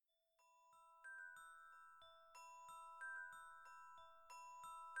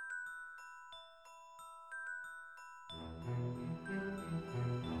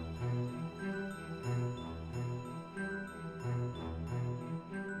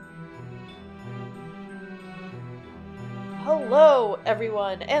Hello,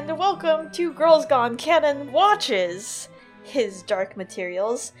 everyone, and welcome to Girls Gone Canon Watches His Dark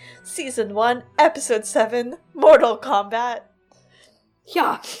Materials, Season 1, Episode 7, Mortal Kombat.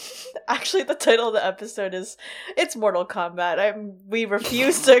 Yeah. Actually, the title of the episode it's Mortal Kombat. We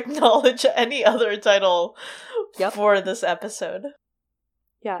refuse to acknowledge any other title for this episode.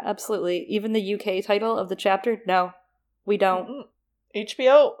 Yeah, absolutely. Even the UK title of the chapter? No, we don't.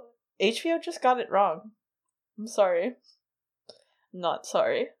 HBO just got it wrong. I'm sorry. Not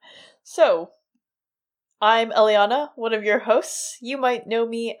sorry. So, I'm Eliana, one of your hosts. You might know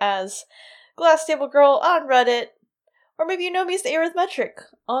me as Glass Table Girl on Reddit, or maybe you know me as the Arithmetric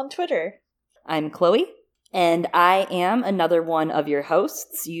on Twitter. I'm Chloe, and I am another one of your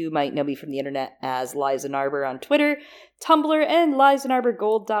hosts. You might know me from the internet as Liza Narber on Twitter, Tumblr, and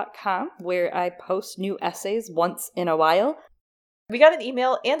LizaNarberGold.com, where I post new essays once in a while. We got an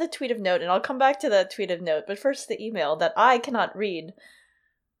email and a tweet of note, and I'll come back to that tweet of note, but first the email that I cannot read,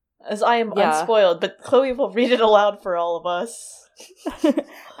 as I am unspoiled, but Chloe will read it aloud for all of us.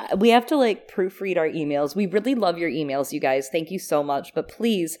 We have to, proofread our emails. We really love your emails, you guys. Thank you so much, but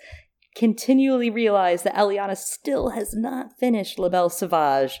please continually realize that Eliana still has not finished La Belle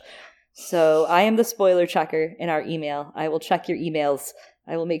Sauvage. So I am the spoiler checker in our email. I will check your emails.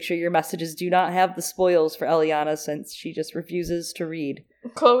 I will make sure your messages do not have the spoils for Eliana since she just refuses to read.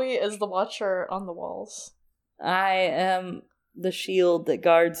 Chloe is the watcher on the walls. I am the shield that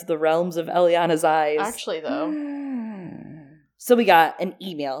guards the realms of Eliana's eyes. Actually, though. So we got an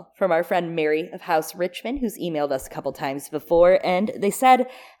email from our friend Mary of House Richmond, who's emailed us a couple times before, and they said,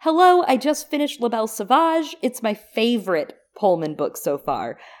 "Hello, I just finished La Belle Sauvage. It's my favorite Pullman book so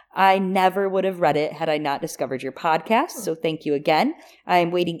far. I never would have read it had I not discovered your podcast, so thank you again. I am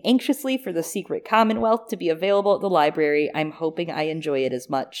waiting anxiously for The Secret Commonwealth to be available at the library. I'm hoping I enjoy it as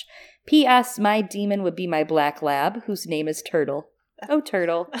much. P.S. My demon would be my black lab, whose name is Turtle." Oh,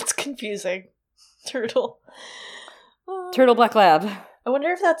 Turtle. That's confusing. Turtle. Turtle Black Lab. I wonder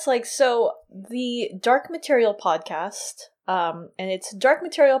if that's so the Dark Material podcast, and it's Dark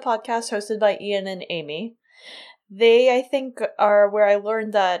Material podcast hosted by Ian and Amy. They, I think, are where I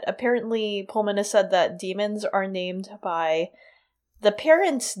learned that apparently Pullman has said that demons are named by the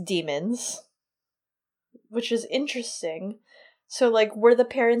parents' demons, which is interesting. So, were the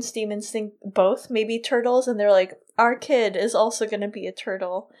parents' demons think both maybe turtles, and they're like, our kid is also going to be a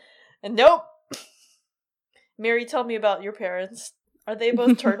turtle. And nope! Mary, tell me about your parents. Are they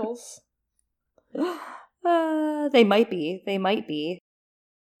both turtles? They might be. They might be.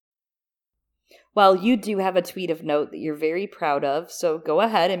 Well, you do have a tweet of note that you're very proud of, so go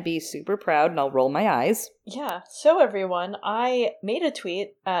ahead and be super proud, and I'll roll my eyes. Yeah, so everyone, I made a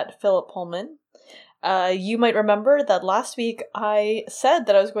tweet at Philip Pullman. You might remember that last week I said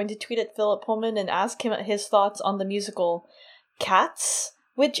that I was going to tweet at Philip Pullman and ask him his thoughts on the musical Cats,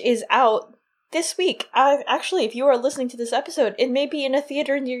 which is out this week. Actually, if you are listening to this episode, it may be in a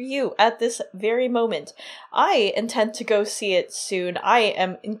theater near you at this very moment. I intend to go see it soon. I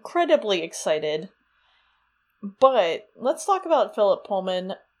am incredibly excited. But let's talk about Philip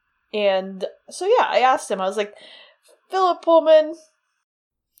Pullman. And so yeah, I asked him, I was like, Philip Pullman.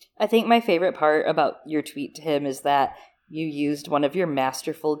 I think my favorite part about your tweet to him is that you used one of your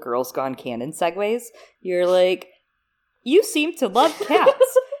masterful Girls Gone Canon segues. You're like, you seem to love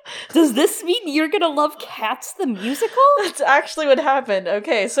cats. Does this mean you're gonna love Cats the musical? That's actually what happened.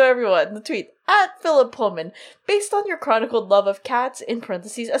 Okay, so everyone, the tweet, at Philip Pullman, based on your chronicled love of cats, in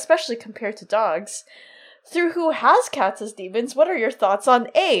parentheses, especially compared to dogs, through who has cats as demons, what are your thoughts on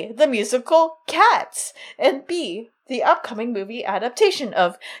A, the musical Cats, and B, the upcoming movie adaptation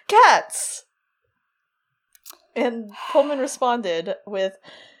of Cats? And Pullman responded with,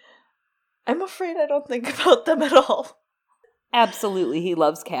 I'm afraid I don't think about them at all. Absolutely, he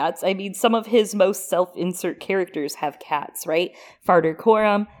loves cats. I mean, some of his most self-insert characters have cats, right? Farder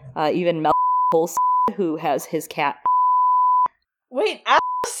Coram, even Mel who has his cat. Wait,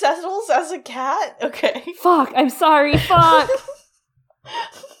 settles as a cat? Okay. Fuck, I'm sorry, fuck!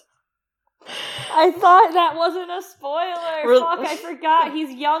 I thought that wasn't a spoiler. Fuck, I forgot. He's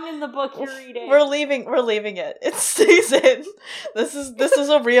young in the book you're reading. We're leaving it. It stays in. This is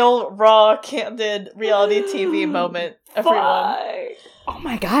a real, raw, candid reality TV moment, everyone. Oh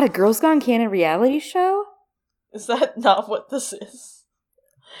my god, a Girls Gone Canon reality show? Is that not what this is?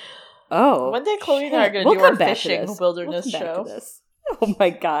 Oh. One day Chloe and I are going to do our fishing wilderness show. Oh my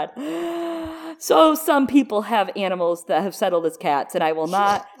god. So some people have animals that have settled as cats, and I will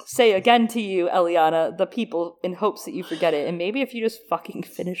not say again to you, Eliana, the people, in hopes that you forget it. And maybe if you just fucking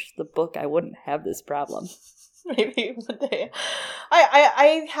finished the book, I wouldn't have this problem. Maybe one day.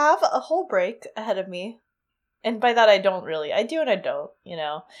 I have a whole break ahead of me. And by that I don't really. I do and I don't, you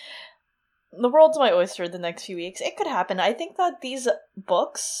know. The world's my oyster the next few weeks. It could happen. I think that these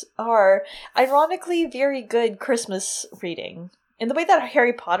books are ironically very good Christmas reading. In the way that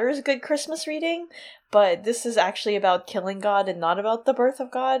Harry Potter is good Christmas reading, but this is actually about killing God and not about the birth of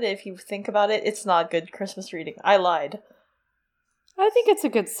God. If you think about it, it's not good Christmas reading. I lied. I think it's a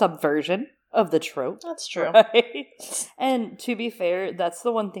good subversion of the trope. That's true. Right? And to be fair, that's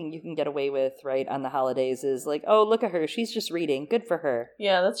the one thing you can get away with, right, on the holidays is like, oh, look at her. She's just reading. Good for her.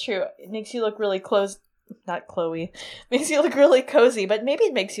 Yeah, that's true. It makes you look really close. Not Chloe. Makes you look really cozy, but maybe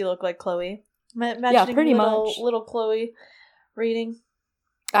it makes you look like Chloe. Yeah, pretty much. Little Chloe reading.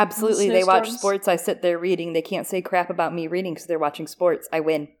 Absolutely. They watch sports. I sit there reading. They can't say crap about me reading because they're watching sports. I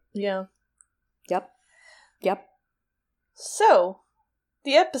win. Yeah. Yep. So,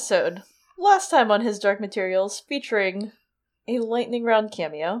 the episode. Last time on His Dark Materials, featuring a lightning round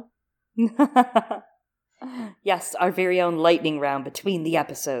cameo. Yes, our very own lightning round between the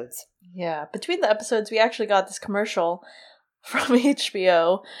episodes. Yeah, between the episodes, we actually got this commercial from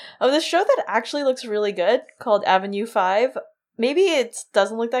HBO of this show that actually looks really good called Avenue 5. Maybe it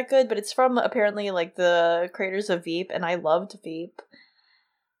doesn't look that good, but it's from apparently like the creators of Veep, and I loved Veep.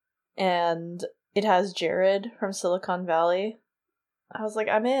 And it has Jared from Silicon Valley. I was like,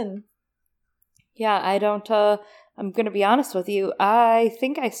 I'm in. Yeah, I'm gonna be honest with you. I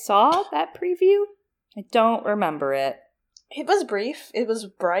think I saw that preview. I don't remember it. It was brief. It was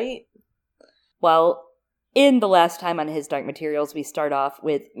bright. Well, in the last time on His Dark Materials, we start off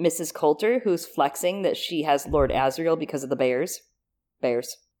with Mrs. Coulter, who's flexing that she has Lord Asriel because of the bears.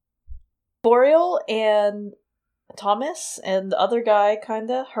 Boreal and Thomas and the other guy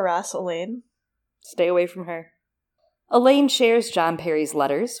kinda harass Elaine. Stay away from her. Elaine shares John Perry's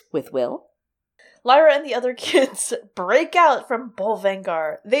letters with Will. Lyra and the other kids break out from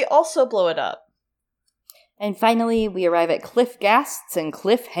Bolvangar. They also blow it up. And finally, we arrive at cliffgasts and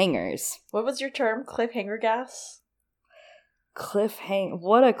cliffhangers. What was your term? Cliffhanger gas?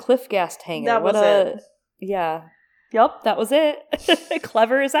 What a cliffgast hanger. That was it. Yeah. Yup, that was it.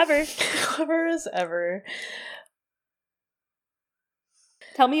 Clever as ever. Clever as ever.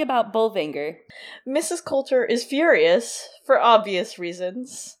 Tell me about Bolvangar. Mrs. Coulter is furious, for obvious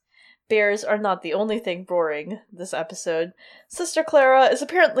reasons. Bears are not the only thing roaring this episode. Sister Clara is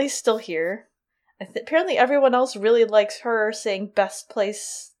apparently still here. Apparently everyone else really likes her, saying best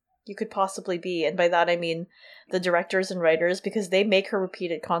place you could possibly be, and by that I mean the directors and writers, because they make her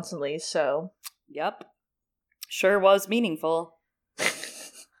repeat it constantly, so... Yep. Sure was meaningful.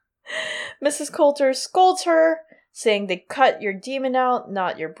 Mrs. Coulter scolds her, saying they cut your demon out,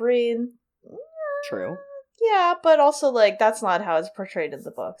 not your brain. True. Yeah, but also, like, that's not how it's portrayed in the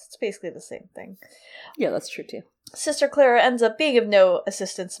books. It's basically the same thing. Yeah, that's true, too. Sister Clara ends up being of no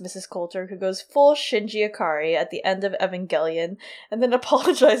assistance to Mrs. Coulter, who goes full Shinji Ikari at the end of Evangelion, and then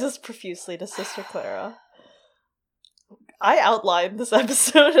apologizes profusely to Sister Clara. I outlined this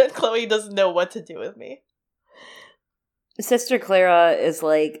episode, and Chloe doesn't know what to do with me. Sister Clara is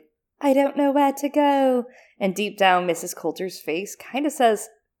like, I don't know where to go. And deep down, Mrs. Coulter's face kind of says,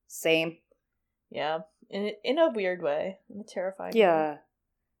 same. Yeah, in a weird way. In a terrifying way. Yeah.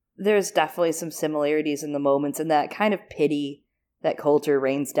 There's definitely some similarities in the moments and that kind of pity that Coulter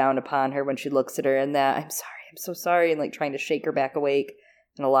rains down upon her when she looks at her and that, I'm so sorry, and like trying to shake her back awake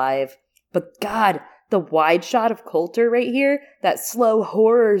and alive. But God, the wide shot of Coulter right here, that slow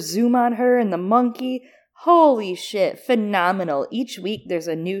horror zoom on her and the monkey, holy shit, phenomenal. Each week there's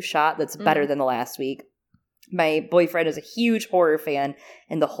a new shot that's better than the last week. My boyfriend is a huge horror fan,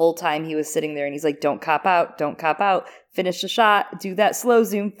 and the whole time he was sitting there and he's like, don't cop out, finish the shot, do that slow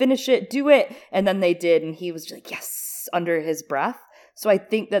zoom, finish it, do it. And then they did, and he was just like, yes, under his breath. So I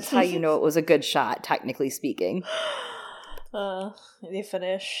think that's how you know it was a good shot, technically speaking. They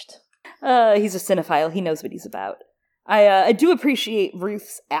finished. He's a cinephile. He knows what he's about. I do appreciate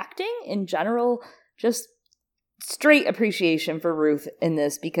Ruth's acting in general. Just straight appreciation for Ruth in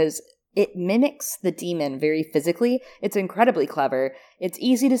this because it mimics the demon very physically. It's incredibly clever. It's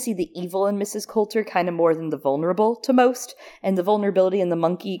easy to see the evil in Mrs. Coulter kind of more than the vulnerable to most. And the vulnerability in the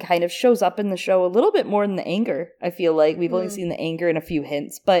monkey kind of shows up in the show a little bit more than the anger, I feel like. We've only seen the anger in a few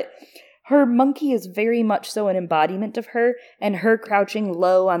hints, but her monkey is very much so an embodiment of her, and her crouching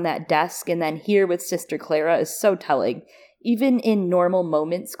low on that desk and then here with Sister Clara is so telling. Even in normal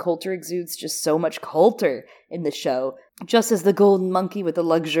moments, Coulter exudes just so much Coulter in the show. Just as the golden monkey with the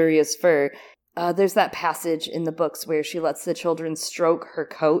luxurious fur. There's that passage in the books where she lets the children stroke her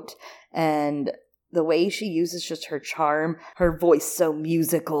coat, and the way she uses just her charm, her voice so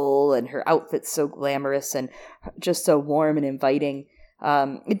musical, and her outfit so glamorous and just so warm and inviting.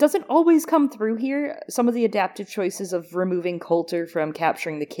 It doesn't always come through here. Some of the adaptive choices of removing Coulter from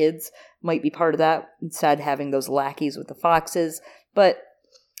capturing the kids might be part of that, instead having those lackeys with the foxes. But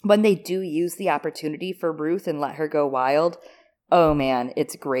when they do use the opportunity for Ruth and let her go wild, oh man,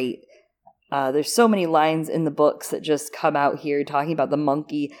 it's great. There's so many lines in the books that just come out here talking about the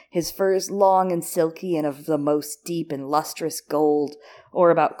monkey. His fur is long and silky and of the most deep and lustrous gold. Or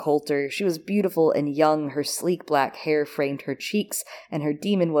about Coulter. She was beautiful and young. Her sleek black hair framed her cheeks, and her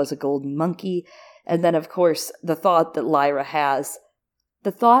demon was a golden monkey. And then, of course, the thought that Lyra has.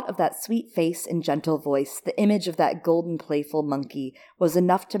 The thought of that sweet face and gentle voice, the image of that golden playful monkey, was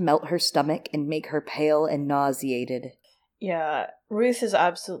enough to melt her stomach and make her pale and nauseated. Yeah, Ruth is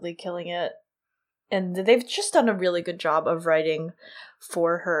absolutely killing it. And they've just done a really good job of writing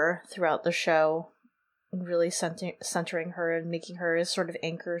for her throughout the show. And really centering her and making her a sort of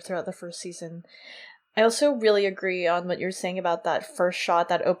anchor throughout the first season. I also really agree on what you're saying about that first shot,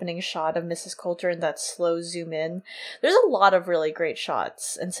 that opening shot of Mrs. Coulter and that slow zoom in. There's a lot of really great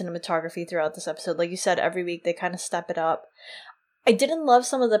shots and cinematography throughout this episode. Like you said, every week they kind of step it up. I didn't love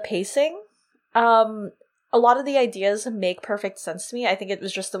some of the pacing. A lot of the ideas make perfect sense to me. I think it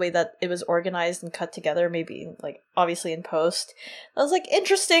was just the way that it was organized and cut together, maybe, like, obviously in post. I was like,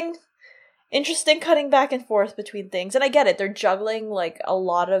 interesting cutting back and forth between things. And I get it, they're juggling, like, a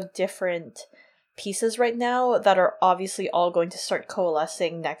lot of different pieces right now that are obviously all going to start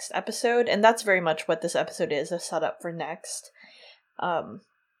coalescing next episode. And that's very much what this episode is, a setup for next.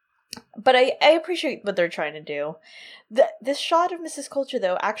 But I appreciate what they're trying to do. This shot of Mrs. Coulter,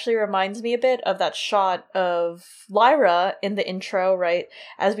 though, actually reminds me a bit of that shot of Lyra in the intro, right?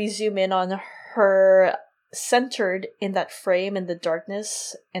 As we zoom in on her centered in that frame in the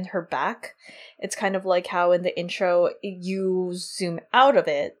darkness and her back. It's kind of like how in the intro you zoom out of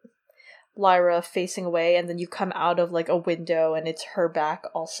it, Lyra facing away, and then you come out of like a window and it's her back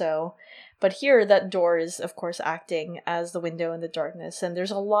also. But here, that door is, of course, acting as the window in the darkness. And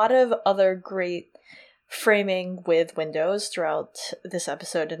there's a lot of other great framing with windows throughout this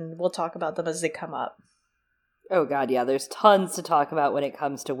episode, and we'll talk about them as they come up. Oh god, yeah, there's tons to talk about when it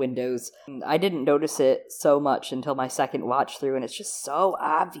comes to windows. I didn't notice it so much until my second watch through, and it's just so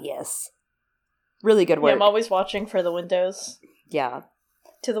obvious. Really good work. Yeah, I'm always watching for the windows. Yeah.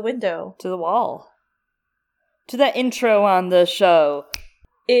 To the window. To the wall. To that intro on the show.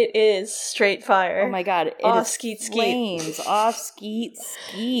 It is straight fire. Oh my god, it is skeet flames. Off skeet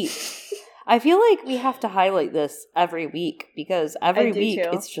skeet. I feel like we have to highlight this every week, because every week too.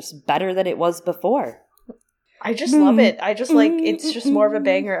 It's just better than it was before. I just love it. I just like, it's just more of a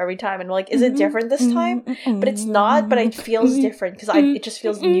banger every time. And I'm like, is it different this time? But it's not, but it feels different because it just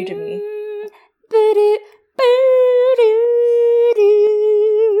feels new to me.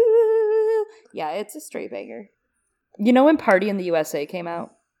 Yeah, it's a straight banger. You know when Party in the USA came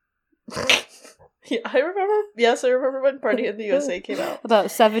out? Yeah, I remember. Yes, I remember when Party in the USA came out.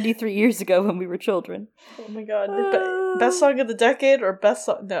 About 73 years ago when we were children. Oh my god. Best song of the decade or best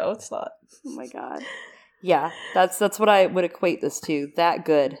song? No, it's not. Oh my god. Yeah, that's what I would equate this to. That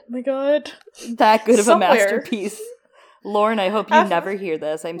good. Oh my god. That good of a masterpiece. Lauren, I hope you never hear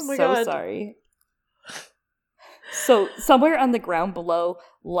this. I'm so god. Sorry. So, somewhere on the ground below,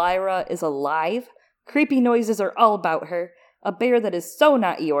 Lyra is alive. Creepy noises are all about her. A bear that is so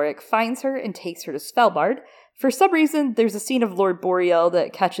not Eoric finds her and takes her to Svalbard. For some reason, there's a scene of Lord Boreal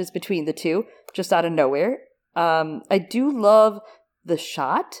that catches between the two, just out of nowhere. I do love the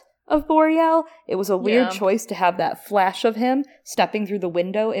shot of Boreal. It was a weird choice to have that flash of him stepping through the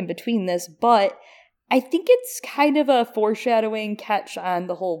window in between this, but I think it's kind of a foreshadowing catch on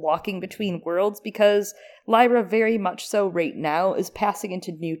the whole walking between worlds, because Lyra very much so right now is passing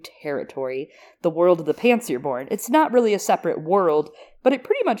into new territory, the world of the Panseerborn. It's not really a separate world, but it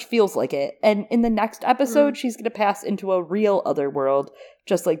pretty much feels like it. And in the next episode, she's going to pass into a real other world,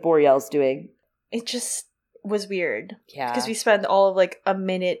 just like Boreal's doing. It just was weird. Yeah. Because we spend all of like a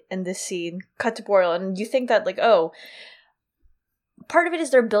minute in this scene, cut to Boreal, and you think that like, oh, part of it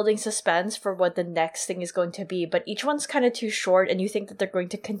is they're building suspense for what the next thing is going to be, but each one's kind of too short, and you think that they're going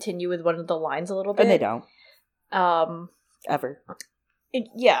to continue with one of the lines a little bit. And they don't. Ever.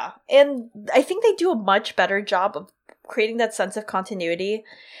 Yeah. And I think they do a much better job of creating that sense of continuity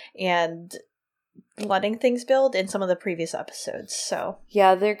and letting things build in some of the previous episodes, so.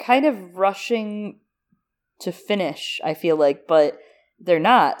 Yeah, they're kind of rushing to finish, I feel like, but they're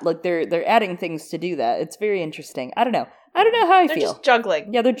not. Like, they're adding things to do that. It's very interesting. I don't know how I feel. They're just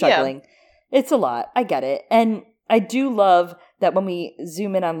juggling. Yeah, they're juggling. Yeah. It's a lot. I get it. And I do love that when we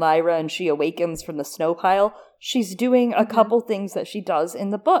zoom in on Lyra and she awakens from the snow pile, she's doing a couple things that she does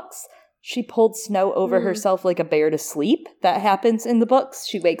in the books. She pulled snow over herself like a bear to sleep. That happens in the books.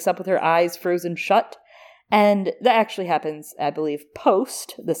 She wakes up with her eyes frozen shut. And that actually happens, I believe,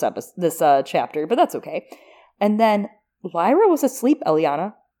 post this chapter, but that's okay. And then Lyra was asleep,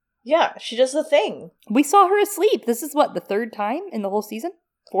 Eliana. Yeah, she does the thing. We saw her asleep. This is what, the third time in the whole season?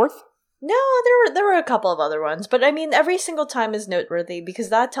 Fourth? No, there were a couple of other ones, but I mean, every single time is noteworthy because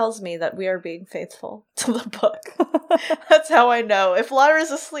that tells me that we are being faithful to the book. That's how I know. If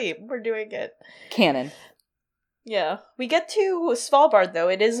Lyra's asleep, we're doing it. Canon. Yeah. We get to Svalbard, though.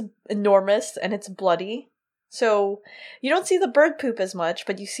 It is enormous and it's bloody. So you don't see the bird poop as much,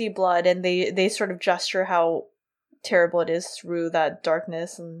 but you see blood, and they sort of gesture how terrible it is through that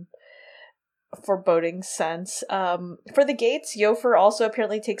darkness and foreboding sense. For the gates, Yofer also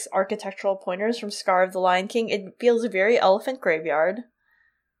apparently takes architectural pointers from Scar of the Lion King. It feels very Elephant Graveyard.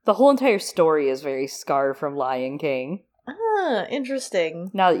 The whole entire story is very Scar from Lion King. Ah,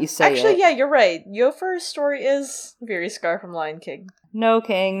 interesting. Now that you say Actually, it. yeah, you're right. Yofer's story is very Scar from Lion King. No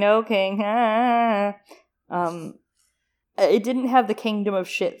king, no king. Ah. It didn't have the Kingdom of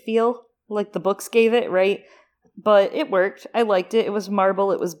Shit feel like the books gave it, right? But it worked. I liked it. It was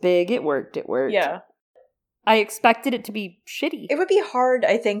marble. It was big. It worked. Yeah. I expected it to be shitty. It would be hard,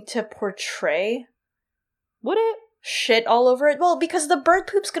 I think, to portray. Would it? Shit all over it? Well, because the bird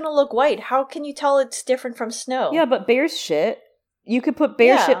poop's gonna look white. How can you tell it's different from snow? Yeah, but bear's shit. You could put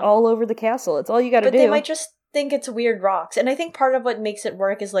bear shit all over the castle. It's all you gotta do. But they might just think it's weird rocks. And I think part of what makes it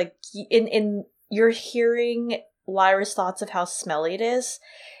work is, like, in you're hearing Lyra's thoughts of how smelly it is.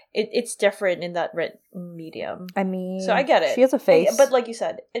 It's different in that written medium. I mean... So I get it. She has a face. But like you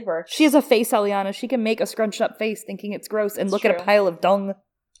said, it works. She has a face, Eliana. She can make a scrunched up face thinking it's gross and look at a pile of dung.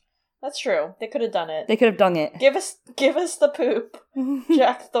 That's true. They could have done it. They could have done it. Give us the poop.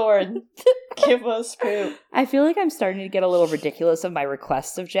 Jack Thorne. Give us poop. I feel like I'm starting to get a little ridiculous of my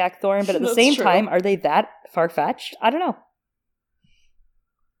requests of Jack Thorne, but at the same time, are they that far-fetched? I don't know.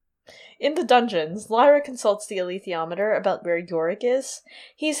 In the dungeons, Lyra consults the alethiometer about where Yorick is.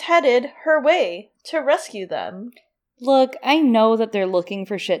 He's headed her way to rescue them. Look, I know that they're looking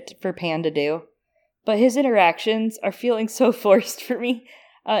for shit for Pan to do, but his interactions are feeling so forced for me.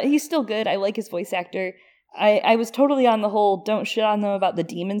 He's still good. I like his voice actor. I was totally on the whole don't shit on them about the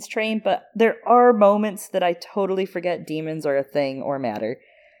demons train, but there are moments that I totally forget demons are a thing or matter.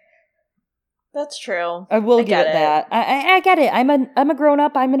 That's true. I will give it that. I get it. I'm a grown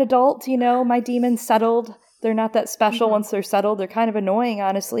up. I'm an adult. You know, my demons settled. They're not that special once they're settled. They're kind of annoying,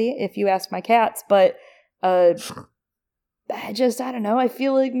 honestly, if you ask my cats. But I don't know. I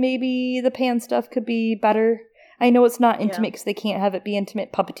feel like maybe the Pan stuff could be better. I know it's not intimate because they can't have it be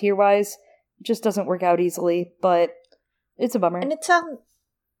intimate puppeteer wise. It just doesn't work out easily. But it's a bummer. And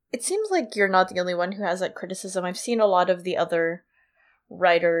it seems like you're not the only one who has that criticism. I've seen a lot of the other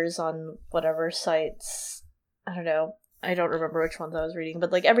writers on whatever sites. I don't know. I don't remember which ones I was reading,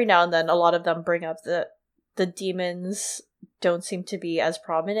 but like every now and then a lot of them bring up that the demons don't seem to be as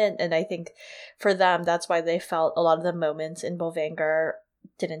prominent, and I think for them that's why they felt a lot of the moments in Bolvangar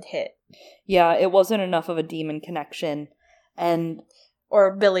didn't hit. Yeah, it wasn't enough of a demon connection.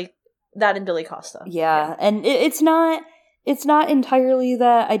 Or Billy Costa. Yeah. And it's not entirely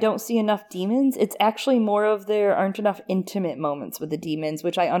that I don't see enough demons. It's actually more of there aren't enough intimate moments with the demons,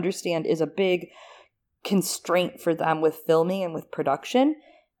 which I understand is a big constraint for them with filming and with production.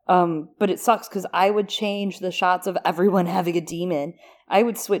 But it sucks because I would change the shots of everyone having a demon. I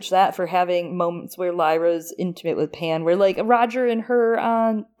would switch that for having moments where Lyra's intimate with Pan, where like Roger and her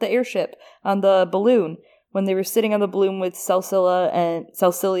on the airship, on the balloon, when they were sitting on the balloon with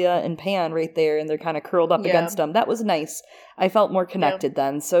Celcilia and Pan right there, and they're kind of curled up against them. That was nice. I felt more connected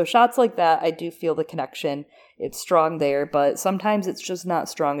then. So shots like that, I do feel the connection. It's strong there, but sometimes it's just not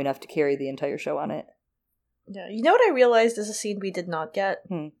strong enough to carry the entire show on it. Yeah, you know what I realized is a scene we did not get?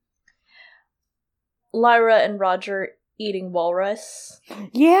 Lyra and Roger eating walrus.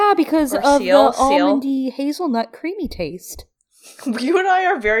 Yeah, because of the almondy hazelnut creamy taste. You and I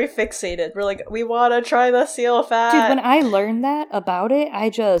are very fixated. We're like, we want to try the seal fat. Dude, when I learned that about it, I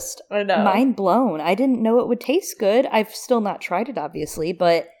know. Mind blown. I didn't know it would taste good. I've still not tried it, obviously,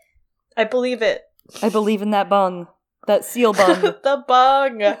 but I believe it. I believe in that bung. That seal bung. The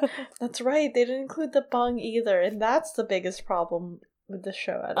bung! That's right, they didn't include the bung either, and that's the biggest problem with the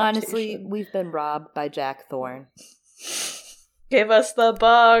show adaptation. Honestly, we've been robbed by Jack Thorne. Give us the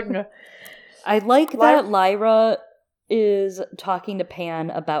bung! I like that Lyra is talking to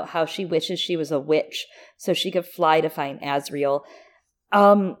Pan about how she wishes she was a witch so she could fly to find Asriel.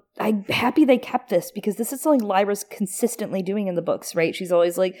 I'm happy they kept this because this is something Lyra's consistently doing in the books, right? She's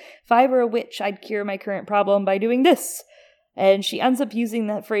always like, if I were a witch, I'd cure my current problem by doing this. And she ends up using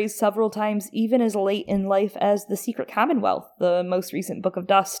that phrase several times, even as late in life as The Secret Commonwealth, the most recent Book of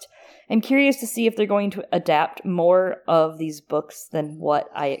Dust. I'm curious to see if they're going to adapt more of these books than what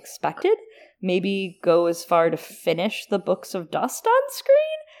I expected. Maybe go as far to finish the Books of Dust on screen?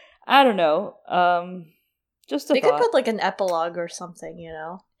 I don't know. Just a They thought. could put like an epilogue or something, you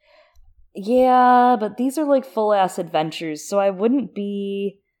know? Yeah, but these are like full-ass adventures, so I wouldn't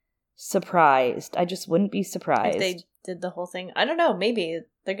be surprised. I just wouldn't be surprised. If they did the whole thing. I don't know, maybe.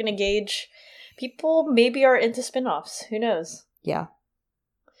 They're gonna gauge. People maybe are into spin-offs. Who knows? Yeah.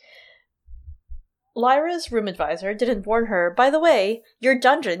 Lyra's room advisor didn't warn her, by the way, your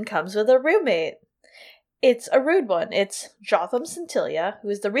dungeon comes with a roommate. It's a rude one. It's Jotham Scintilla, who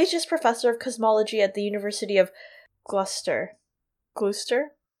is the Regius Professor of Cosmology at the University of Gloucester.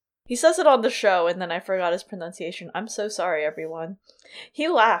 Gloucester? He says it on the show, and then I forgot his pronunciation. I'm so sorry, everyone. He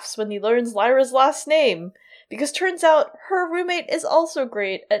laughs when he learns Lyra's last name, because turns out her roommate is also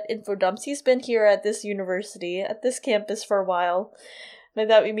great at infodumps. He's been here at this university, at this campus for a while. By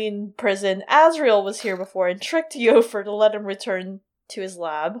that we mean prison. Asriel was here before and tricked Yofer to let him return to his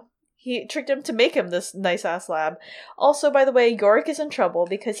lab. He tricked him to make him this nice-ass lab. Also, by the way, Yorick is in trouble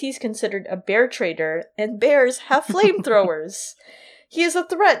because he's considered a bear trader, and bears have flamethrowers. He is a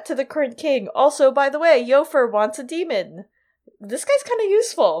threat to the current king. Also, by the way, Yofer wants a demon. This guy's kind of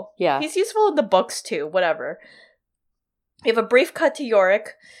useful. Yeah. He's useful in the books, too. Whatever. We have a brief cut to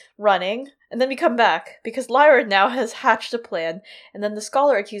Yorick running, and then we come back, because Lyra now has hatched a plan, and then the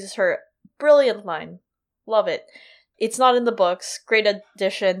scholar accuses her. Brilliant line. Love it. It's not in the books. Great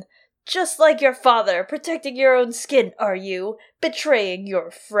addition. Just like your father, protecting your own skin, are you? Betraying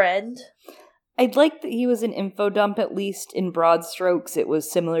your friend? I'd like that he was an info dump, at least in broad strokes. It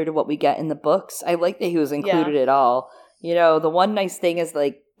was similar to what we get in the books. I like that he was included at all. You know, the one nice thing is,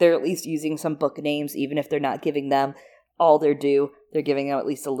 like, they're at least using some book names, even if they're not giving them all their due. They're giving them at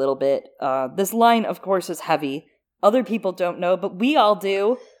least a little bit. This line, of course, is heavy. Other people don't know, but we all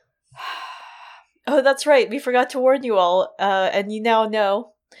do. Oh, that's right. We forgot to warn you all, and you now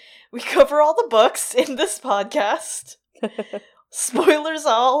know. We cover all the books in this podcast. Spoilers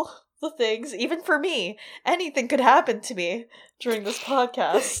all. The things, even for me. Anything could happen to me during this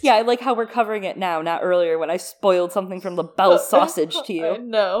podcast. Yeah, I like how we're covering it now, not earlier when I spoiled something from LaBelle sausage to you. I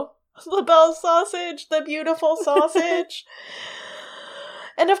know. LaBelle sausage, the beautiful sausage.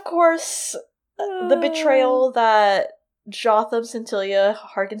 And of course, the betrayal that Jotham Scintilla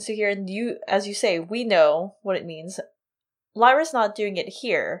harkens to here, and you, as you say, we know what it means. Lyra's not doing it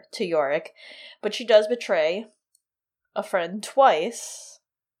here to Yorick, but she does betray a friend twice.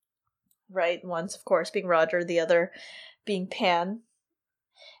 Right? Once, of course, being Roger, the other being Pan.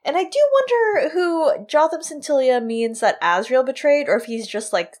 And I do wonder who Jotham Scintilla means that Asriel betrayed, or if he's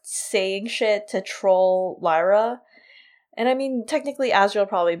just, like, saying shit to troll Lyra. And I mean, technically Asriel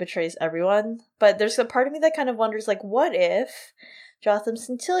probably betrays everyone, but there's a part of me that kind of wonders, like, what if Jotham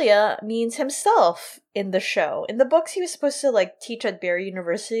Scintilla means himself in the show? In the books, he was supposed to, like, teach at Barry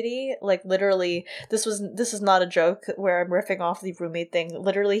University. Like, literally, this is not a joke where I'm riffing off the roommate thing.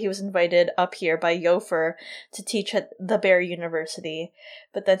 Literally, he was invited up here by Yofer to teach at the Barry University.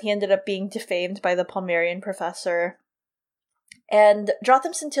 But then he ended up being defamed by the Palmerian professor. And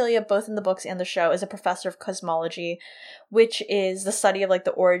Jotham Scintilla, both in the books and the show, is a professor of cosmology, which is the study of, like,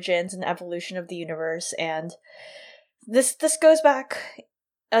 the origins and evolution of the universe. And This goes back,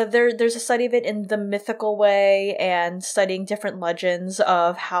 there's a study of it in the mythical way and studying different legends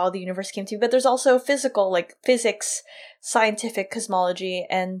of how the universe came to be, but there's also physical, like physics, scientific cosmology,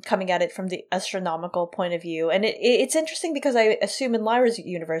 and coming at it from the astronomical point of view. And it's interesting because I assume in Lyra's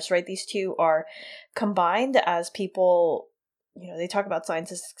universe, right, these two are combined as people, you know, they talk about science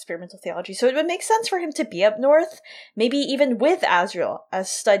as experimental theology. So it would make sense for him to be up north, maybe even with Asriel,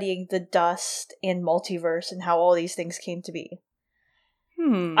 as studying the dust and multiverse and how all these things came to be.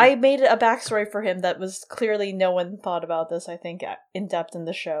 I made a backstory for him that was clearly no one thought about this, I think, in depth in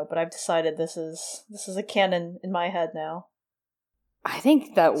the show, but I've decided this is a canon in my head now. I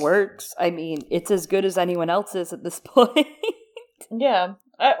think that works. I mean, it's as good as anyone else's at this point. Yeah.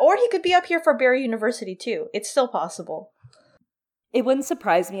 Or he could be up here for Barry University, too. It's still possible. It wouldn't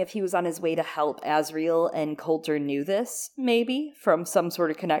surprise me if he was on his way to help Asriel and Coulter knew this, maybe, from some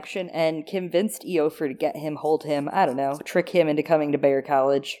sort of connection, and convinced Eofor to get him, hold him, I don't know, trick him into coming to Bear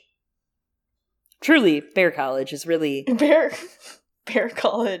College. Truly, Bear College is really... Bear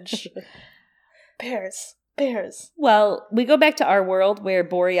College. Bears. Well, we go back to our world where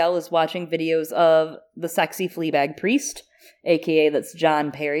Boreal is watching videos of the sexy Fleabag priest, aka that's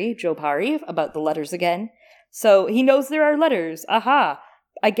John Perry, Joe Parry, about the letters again. So he knows there are letters. Aha.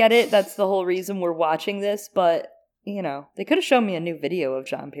 I get it. That's the whole reason we're watching this. But you know, they could have shown me a new video of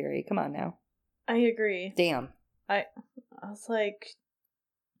John Perry. Come on now. I agree. Damn. I was like,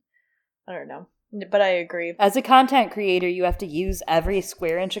 I don't know. But I agree. As a content creator, you have to use every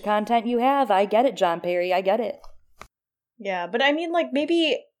square inch of content you have. I get it, John Perry. I get it. Yeah, but I mean, like,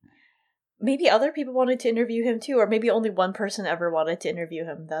 maybe other people wanted to interview him too, or maybe only one person ever wanted to interview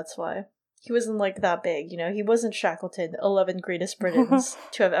him. That's why. He wasn't, like, that big, you know? He wasn't Shackleton, 11 greatest Britons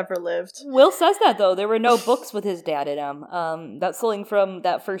to have ever lived. Will says that, though. There were no books with his dad in them. That's something from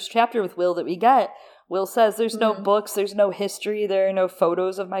that first chapter with Will that we get. Will says there's no books, there's no history, there are no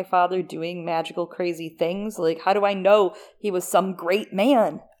photos of my father doing magical, crazy things. Like, how do I know he was some great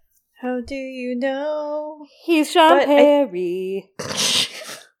man? How do you know? He's John Perry.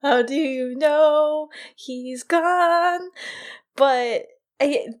 How do you know he's gone? But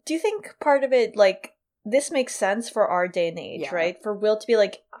do you think part of it, like, this makes sense for our day and age, right? For Will to be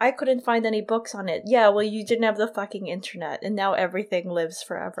like, I couldn't find any books on it. Yeah, well, you didn't have the fucking internet, and now everything lives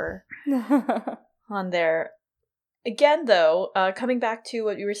forever on there. Again, though, coming back to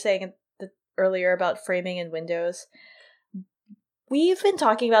what you were saying earlier about framing and windows, we've been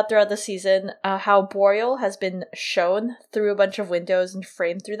talking about throughout the season how Boreal has been shown through a bunch of windows and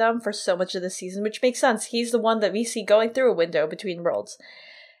framed through them for so much of the season, which makes sense. He's the one that we see going through a window between worlds.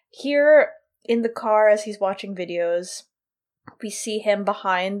 Here in the car as he's watching videos, we see him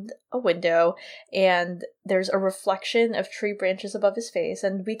behind a window, and there's a reflection of tree branches above his face.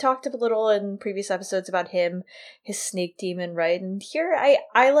 And we talked a little in previous episodes about him, his snake demon, right? And here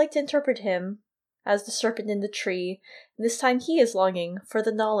I like to interpret him as the serpent in the tree. And this time he is longing for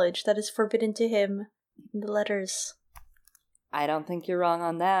the knowledge that is forbidden to him in the letters. I don't think you're wrong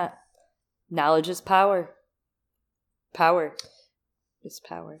on that. Knowledge is power. Power is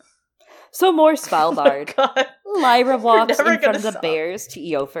power. So more Svalbard. Oh, Lyra walks in front of the bears to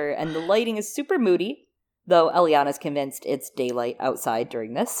Eofor, and the lighting is super moody, though Eliana's convinced it's daylight outside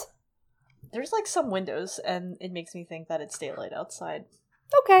during this. There's like some windows, and it makes me think that it's daylight outside.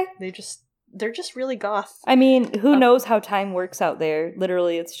 Okay. They're just really goth. I mean, who knows how time works out there?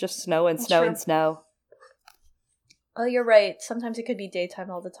 Literally, it's just snow and snow and snow. Oh, you're right. Sometimes it could be daytime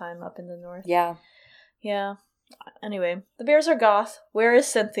all the time up in the north. Yeah. Yeah. Anyway, the bears are goth. Where is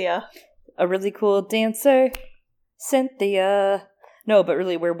Cynthia? A really cool dancer. Cynthia. No, but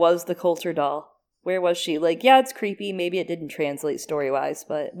really, where was the Coulter doll? Where was she? Like, yeah, it's creepy. Maybe it didn't translate story-wise,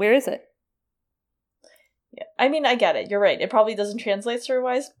 but where is it? Yeah, I mean, I get it. You're right. It probably doesn't translate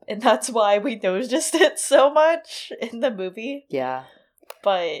story-wise, and that's why we noticed it so much in the movie. Yeah.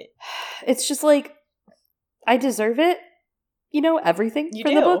 But it's just like, I deserve it. You know, everything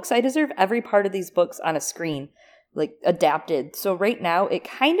from the books. I deserve every part of these books on a screen, like, adapted. So right now, it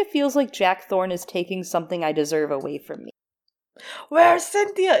kind of feels like Jack Thorne is taking something I deserve away from me. Where's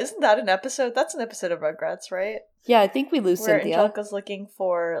Cynthia? Isn't that an episode? That's an episode of Rugrats, right? Yeah, I think we lose Where Cynthia. Angelica's looking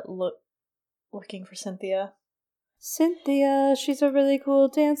for Cynthia. Cynthia, she's a really cool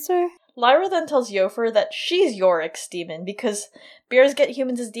dancer. Lyra then tells Eofor that she's Yorick's demon, because bears get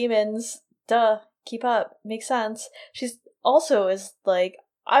humans as demons. Duh. Keep up. Makes sense. She's also is like,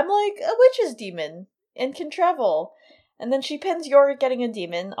 I'm like a witch's demon and can travel. And then she pins Yorick getting a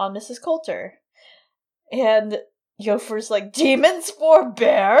demon on Mrs. Coulter. And Eofor's like, demons for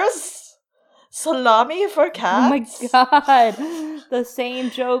bears? Salami for cats? Oh my god. The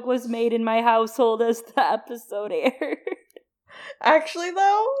same joke was made in my household as the episode aired. Actually,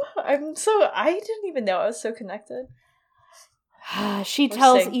 though, I didn't even know I was so connected. She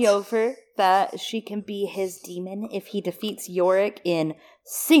tells Eofor that she can be his demon if he defeats Yorick in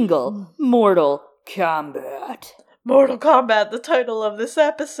single mortal combat. Mortal Kombat, the title of this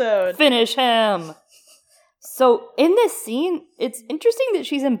episode. Finish him! So, in this scene, it's interesting that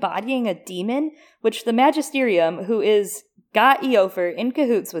she's embodying a demon, which the Magisterium, who is got Eofor in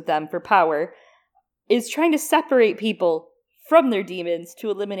cahoots with them for power, is trying to separate people from their demons to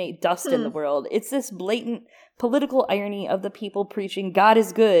eliminate dust in the world. It's this blatant political irony of the people preaching God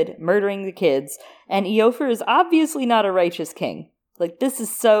is good, murdering the kids, and Eofor is obviously not a righteous king. Like, this is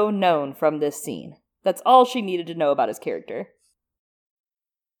so known from this scene. That's all she needed to know about his character.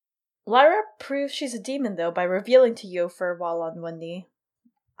 Lyra proves she's a demon, though, by revealing to Eofor while on one knee,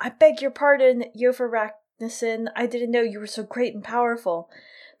 I beg your pardon, Eofor Raknison. I didn't know you were so great and powerful.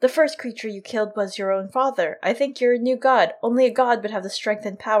 The first creature you killed was your own father. I think you're a new god. Only a god would have the strength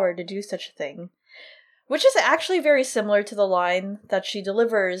and power to do such a thing. Which is actually very similar to the line that she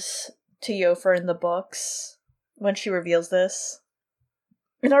delivers to Eofor in the books when she reveals this.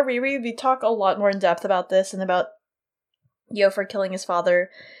 In our reread, we talk a lot more in depth about this and about Eofor killing his father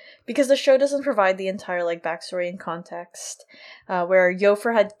because the show doesn't provide the entire, like, backstory and context, where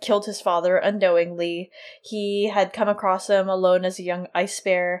Yofer had killed his father unknowingly. He had come across him alone as a young ice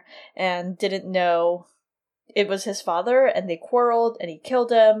bear and didn't know it was his father, and they quarreled, and he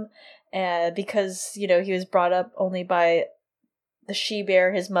killed him, because, you know, he was brought up only by the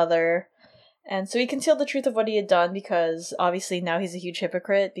she-bear, his mother. And so he concealed the truth of what he had done, because obviously now he's a huge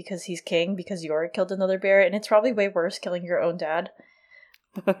hypocrite because he's king, because Yorick killed another bear, and it's probably way worse killing your own dad.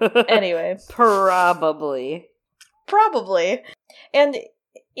 Anyway. Probably. And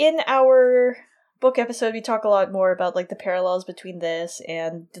in our book episode, we talk a lot more about, like, the parallels between this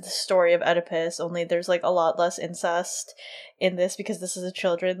and the story of Oedipus, only there's, like, a lot less incest in this because this is a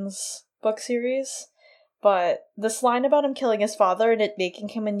children's book series. But this line about him killing his father and it making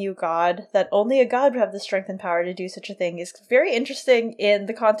him a new god, that only a god would have the strength and power to do such a thing, is very interesting in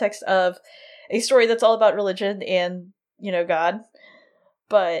the context of a story that's all about religion and, you know, God.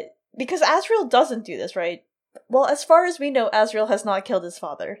 But because Azriel doesn't do this, right? Well, as far as we know, Azriel has not killed his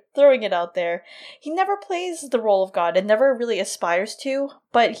father. Throwing it out there. He never plays the role of God and never really aspires to,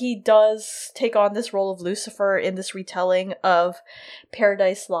 but he does take on this role of Lucifer in this retelling of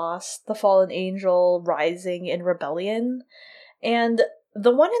Paradise Lost, the fallen angel rising in rebellion. And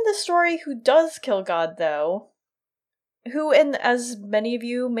the one in the story who does kill God, though, who, and as many of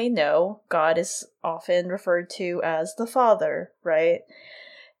you may know, God is often referred to as the Father, right?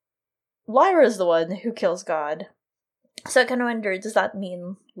 Lyra is the one who kills God. So I kind of wonder, does that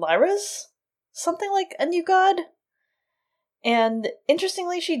mean Lyra's something like a new god? And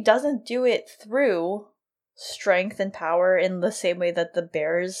interestingly, she doesn't do it through strength and power in the same way that the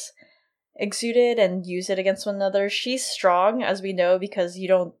bears exuded and use it against one another. She's strong, as we know, because you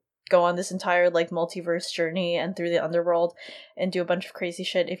don't go on this entire, like, multiverse journey and through the underworld and do a bunch of crazy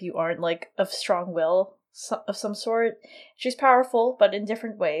shit if you aren't, like, of strong will of some sort. She's powerful, but in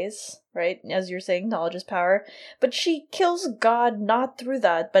different ways, right? As you're saying, knowledge is power. But she kills God not through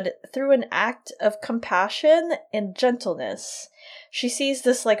that, but through an act of compassion and gentleness. She sees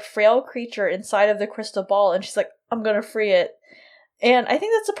this, like, frail creature inside of the crystal ball, and she's like, I'm gonna free it. And I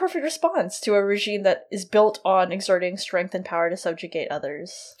think that's a perfect response to a regime that is built on exerting strength and power to subjugate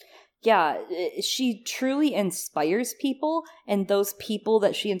others. Yeah, she truly inspires people, and those people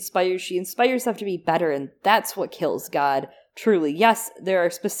that she inspires them to be better, and that's what kills God, truly. Yes, there are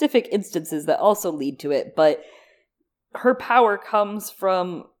specific instances that also lead to it, but her power comes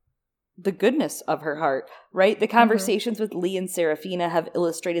from the goodness of her heart, right? The conversations with Lee and Seraphina have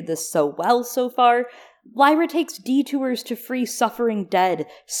illustrated this so well so far. Lyra takes detours to free suffering dead,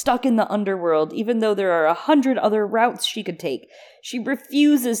 stuck in the underworld, even though there are 100 other routes she could take. She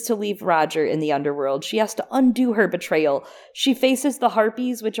refuses to leave Roger in the underworld. She has to undo her betrayal. She faces the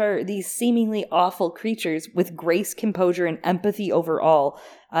Harpies, which are these seemingly awful creatures, with grace, composure, and empathy overall,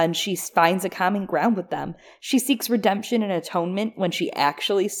 and she finds a common ground with them. She seeks redemption and atonement when she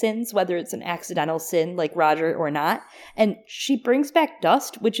actually sins, whether it's an accidental sin like Roger or not, and she brings back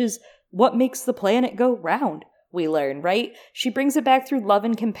dust, which is what makes the planet go round, we learn, right? She brings it back through love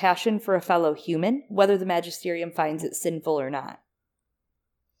and compassion for a fellow human, whether the Magisterium finds it sinful or not.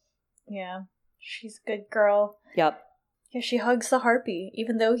 Yeah, she's a good girl. Yep. Yeah, she hugs the harpy,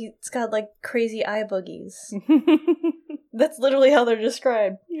 even though he's got, like, crazy eye boogies. That's literally how they're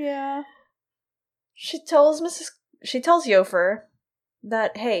described. Yeah. She tells Yofer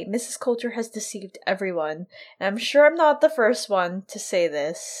that, hey, Mrs. Coulter has deceived everyone, and I'm sure I'm not the first one to say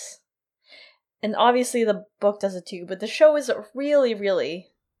this. And obviously the book does it too, but the show is really, really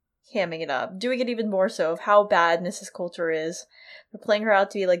hamming it up, doing it even more so of how bad Mrs. Coulter is. They're playing her out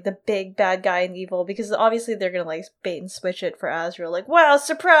to be, like, the big bad guy and evil, because obviously they're gonna, like, bait and switch it for Azriel, like, wow,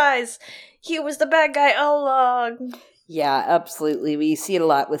 surprise! He was the bad guy all along! Yeah, absolutely. We see it a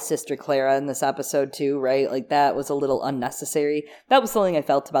lot with Sister Clara in this episode too, right? Like, that was a little unnecessary. That was something I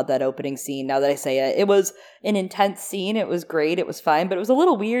felt about that opening scene, now that I say it. It was an intense scene, it was great, it was fine, but it was a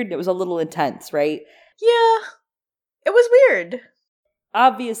little weird, it was a little intense, right? Yeah, it was weird.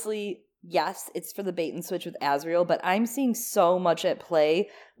 Obviously, yes, it's for the bait and switch with Azriel, but I'm seeing so much at play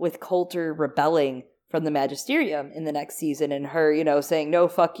with Coulter rebelling from the Magisterium in the next season, and her, you know, saying, no,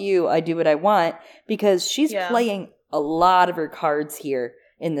 fuck you, I do what I want, because she's playing a lot of her cards here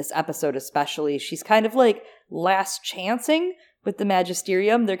in this episode especially. She's kind of, like, last chancing with the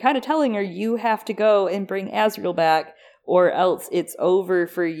Magisterium. They're kind of telling her, you have to go and bring Azriel back, or else it's over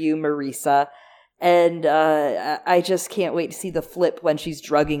for you, Marisa. And I just can't wait to see the flip when she's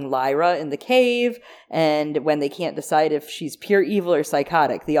drugging Lyra in the cave, and when they can't decide if she's pure evil or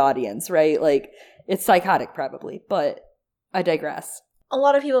psychotic, the audience, right? Like, it's psychotic probably, but I digress. A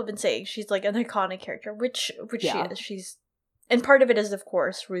lot of people have been saying she's, like, an iconic character, which she is. She's And part of it is, of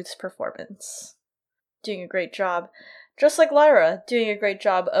course, Ruth's performance. Doing a great job. Just like Lyra, doing a great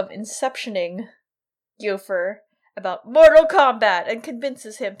job of inceptioning Gopher about Mortal Kombat and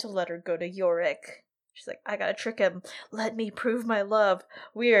convinces him to let her go to Yorick. She's like, I gotta trick him. Let me prove my love.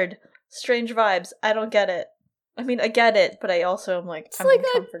 Weird. Strange vibes. I don't get it. I mean, I get it, but I also am like, it's like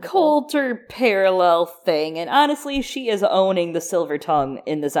a Coulter parallel thing, and honestly, she is owning the silver tongue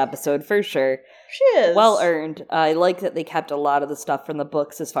in this episode for sure. She is. Well earned. I like that they kept a lot of the stuff from the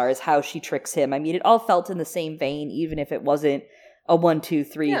books as far as how she tricks him. I mean, it all felt in the same vein, even if it wasn't a 1, 2,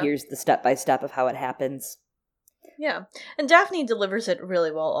 3, here's the step-by-step of how it happens. Yeah. And Daphne delivers it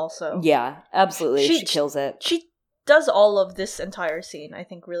really well also. Yeah, absolutely. She kills it. She does all of this entire scene, I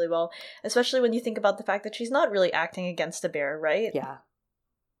think, really well. Especially when you think about the fact that she's not really acting against a bear, right? Yeah.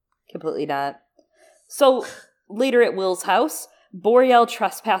 Completely not. So, later at Will's house, Boreal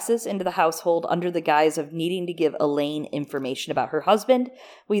trespasses into the household under the guise of needing to give Elaine information about her husband.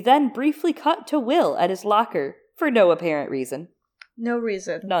 We then briefly cut to Will at his locker, for no apparent reason. No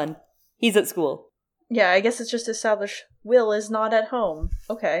reason. None. He's at school. Yeah, I guess it's just established Will is not at home.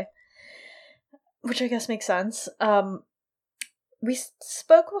 Okay. Which I guess makes sense. We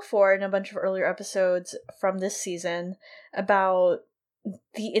spoke before in a bunch of earlier episodes from this season about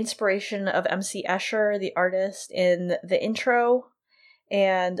the inspiration of MC Escher, the artist, in the intro.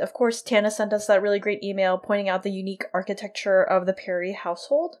 And of course, Tana sent us that really great email pointing out the unique architecture of the Perry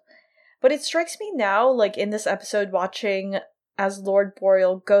household. But it strikes me now, like in this episode, watching as Lord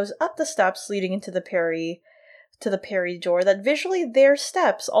Boreal goes up the steps leading into the Perry door, that visually their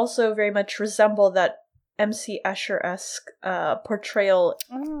steps also very much resemble that MC Escher-esque portrayal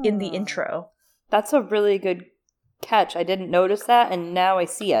in the intro. That's a really good catch. I didn't notice that, and now I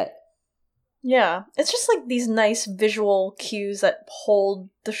see it. Yeah. It's just like these nice visual cues that hold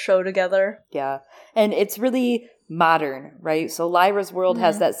the show together. Yeah. And it's really modern, right? So Lyra's world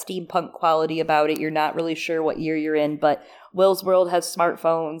has that steampunk quality about it. You're not really sure what year you're in, but Will's world has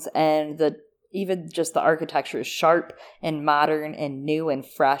smartphones, and even just the architecture is sharp and modern and new and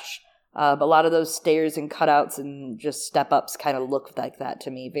fresh. But a lot of those stairs and cutouts and just step-ups kind of look like that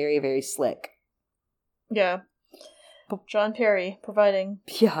to me. Very, very slick. Yeah. John Perry providing.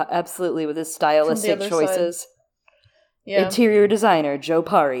 Yeah, absolutely, with his stylistic choices. Side. Yeah. Interior designer, Joe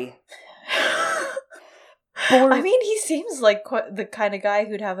Pari. I mean, he seems like the kind of guy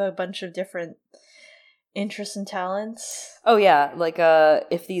who'd have a bunch of different interests and talents. Oh yeah, like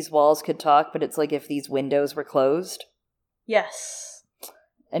if these walls could talk, but it's like if these windows were closed. Yes.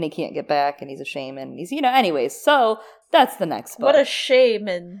 And he can't get back, and he's a shaman, and he's, anyways, so that's the next book. What a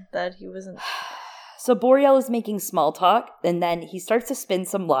shaman that he wasn't... So Boreal is making small talk, and then he starts to spin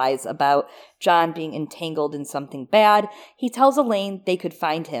some lies about John being entangled in something bad. He tells Elaine they could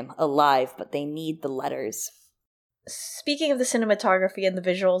find him alive, but they need the letters. Speaking of the cinematography and the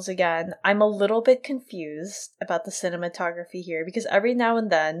visuals again, I'm a little bit confused about the cinematography here, because every now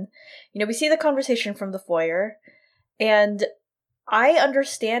and then, we see the conversation from the foyer, and I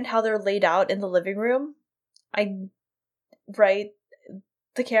understand how they're laid out in the living room.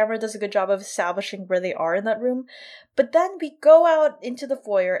 The camera does a good job of establishing where they are in that room. But then we go out into the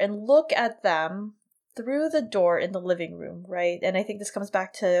foyer and look at them through the door in the living room, right? And I think this comes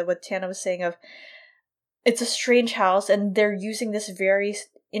back to what Tana was saying of, it's a strange house, and they're using this very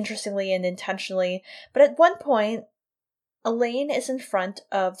interestingly and intentionally. But at one point, Elaine is in front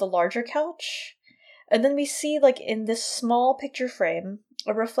of the larger couch, and then we see, like, in this small picture frame,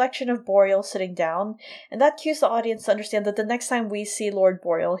 a reflection of Boreal sitting down, and that cues the audience to understand that the next time we see Lord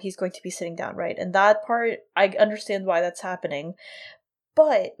Boreal, he's going to be sitting down, right? And that part, I understand why that's happening.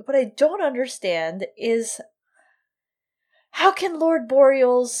 But what I don't understand is, how can Lord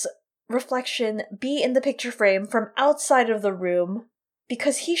Boreal's reflection be in the picture frame from outside of the room?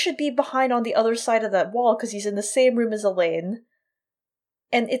 Because he should be behind on the other side of that wall, because he's in the same room as Elaine.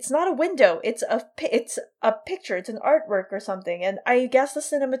 And it's not a window, it's a picture, it's an artwork or something. And I guess the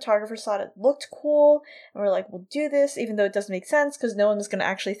cinematographer thought it looked cool, and we're like, we'll do this, even though it doesn't make sense, because no one was going to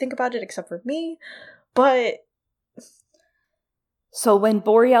actually think about it except for me. But... So when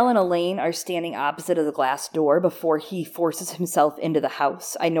Boreal and Elaine are standing opposite of the glass door before he forces himself into the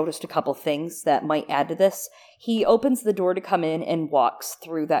house, I noticed a couple things that might add to this. He opens the door to come in and walks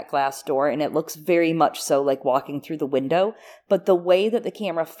through that glass door, and it looks very much so like walking through the window. But the way that the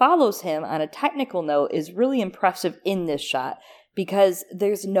camera follows him on a technical note is really impressive in this shot, because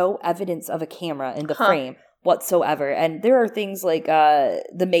there's no evidence of a camera in the frame whatsoever. And there are things like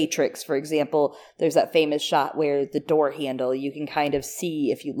The Matrix, for example. There's that famous shot where the door handle, you can kind of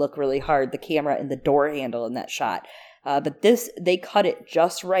see, if you look really hard, the camera in the door handle in that shot. But they cut it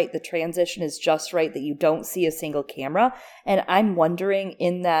just right. The transition is just right that you don't see a single camera. And I'm wondering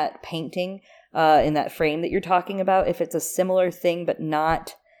in that painting, in that frame that you're talking about, if it's a similar thing, but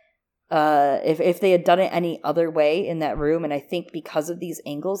not, if they had done it any other way in that room. And I think because of these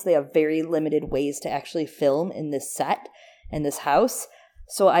angles, they have very limited ways to actually film in this set, in this house.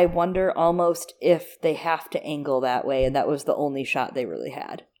 So I wonder almost if they have to angle that way, and that was the only shot they really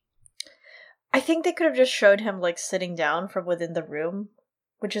had. I think they could have just showed him, like, sitting down from within the room,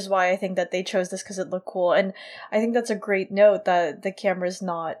 which is why I think that they chose this, because it looked cool. And I think that's a great note that the camera's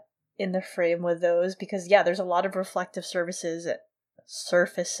not in the frame with those, because, yeah, there's a lot of reflective surfaces,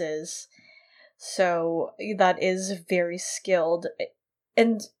 so that is very skilled.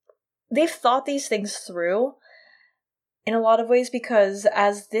 And they've thought these things through in a lot of ways, because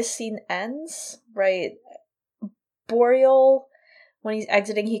as this scene ends, right, Boreal, when he's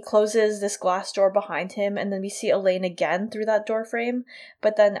exiting, he closes this glass door behind him, and then we see Elaine again through that door frame.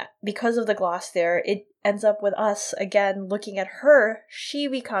 But then, because of the glass there, it ends up with us again looking at her. She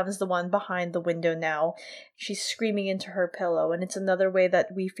becomes the one behind the window now. She's screaming into her pillow, and it's another way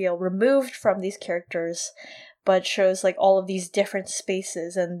that we feel removed from these characters, but shows, like, all of these different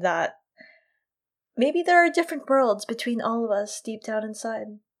spaces, and that maybe there are different worlds between all of us deep down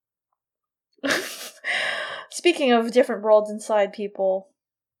inside. Speaking of different worlds inside people,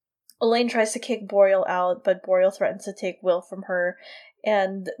 Elaine tries to kick Boreal out, but Boreal threatens to take Will from her.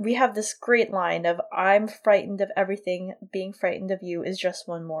 And we have this great line of, "I'm frightened of everything. Being frightened of you is just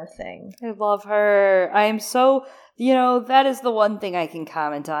one more thing." I love her. I am so, that is the one thing I can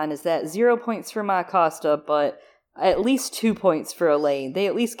comment on, is that 0 points for Ma Costa, but at least 2 points for Elaine. They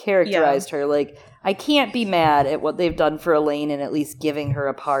at least characterized her. Like, I can't be mad at what they've done for Elaine and at least giving her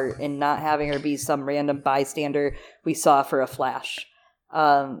a part and not having her be some random bystander we saw for a flash.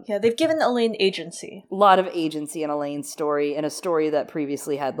 Yeah, they've given Elaine agency. A lot of agency in Elaine's story, and a story that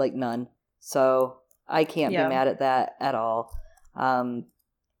previously had, like, none. So I can't be mad at that at all.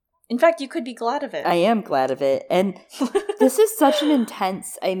 In fact, you could be glad of it. I am glad of it. And this is such an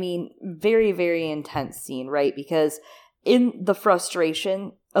intense, very, very intense scene, right? Because in the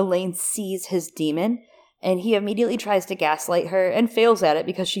frustration, Elaine sees his demon, and he immediately tries to gaslight her and fails at it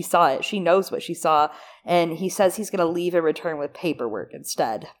because she saw it. She knows what she saw, and he says he's going to leave and return with paperwork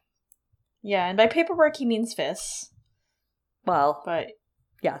instead. Yeah, and by paperwork he means fists. Well, but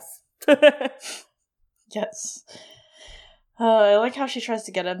yes. Yes. I like how she tries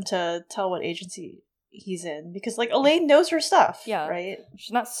to get him to tell what agency he's in, because, like, Elaine knows her stuff, right?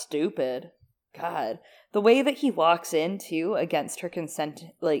 She's not stupid. God. The way that he walks in, too, against her consent,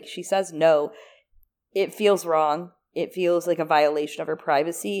 like, she says no, it feels wrong. It feels like a violation of her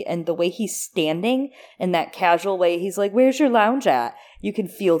privacy, and the way he's standing in that casual way, he's like, "Where's your lounge at?" You can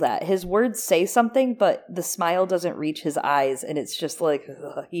feel that. His words say something, but the smile doesn't reach his eyes, and it's just like,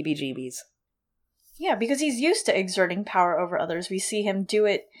 heebie-jeebies. Yeah, because he's used to exerting power over others. We see him do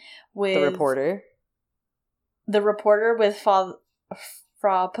it with... The reporter with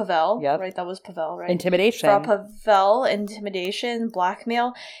Fra Pavel. Yep. Right, that was Pavel, right? Intimidation. Fra Pavel, intimidation,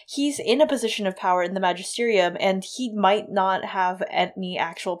 blackmail. He's in a position of power in the Magisterium, and he might not have any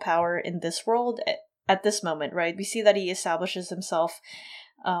actual power in this world at this moment, right? We see that he establishes himself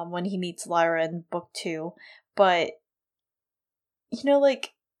when he meets Lyra in Book 2. But,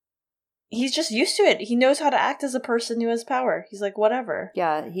 like... he's just used to it. He knows how to act as a person who has power. He's like, whatever.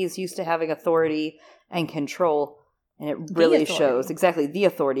 Yeah, he's used to having authority and control, and it really shows. Exactly, the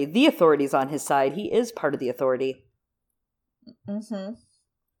authority. The authority's on his side. He is part of the authority. Mm-hmm.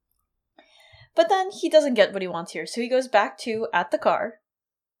 But then he doesn't get what he wants here, so he goes back to at the car.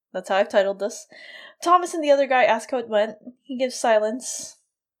 That's how I've titled this. Thomas and the other guy ask how it went. He gives silence.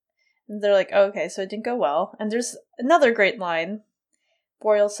 And they're like, oh, okay, so it didn't go well. And there's another great line.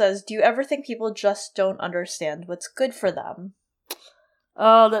 Boreal says, "Do you ever think people just don't understand what's good for them?"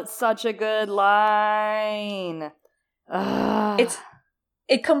 Oh, that's such a good line.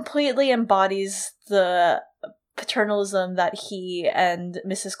 It completely embodies the paternalism that he and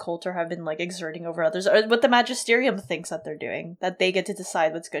Mrs. Coulter have been, like, exerting over others, or what the Magisterium thinks that they're doing, that they get to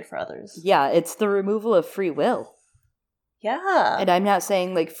decide what's good for others. Yeah, it's the removal of free will. Yeah. And I'm not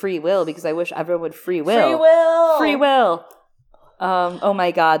saying, like, free will, because I wish everyone would free will. Free will! Free will! Oh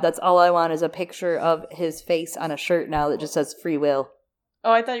my god, that's all I want is a picture of his face on a shirt now that just says free will.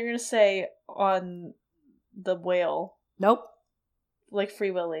 Oh, I thought you were going to say on the whale. Nope. Like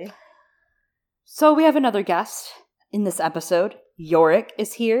Free Willy. So we have another guest in this episode. Yorick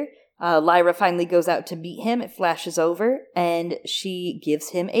is here. Lyra finally goes out to meet him. It flashes over, and she gives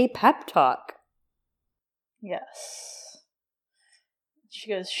him a pep talk. Yes. She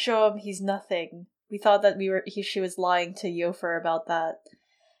goes, show him he's nothing We thought that she was lying to Yofer about that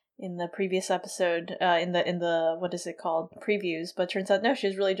in the previous episode, in the what is it called, previews, but turns out no, she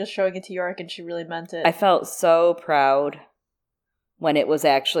was really just showing it to Yorick and she really meant it. I felt so proud when it was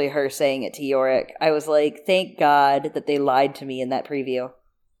actually her saying it to Yorick. I was like, thank God that they lied to me in that preview.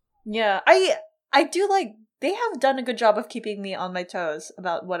 Yeah, I do like, they have done a good job of keeping me on my toes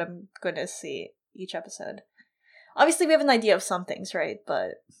about what I'm going to see each episode. Obviously we have an idea of some things, right?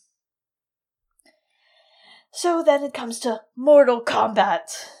 But so then it comes to Mortal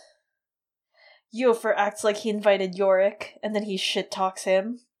Kombat. Yofer acts like he invited Yorick, and then he shit-talks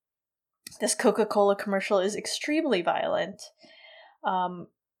him. This Coca-Cola commercial is extremely violent.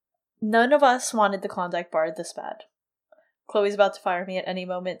 None of us wanted the Klondike bar this bad. Chloe's about to fire me at any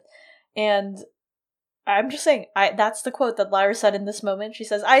moment. And I'm just saying, that's the quote that Lyra said in this moment. She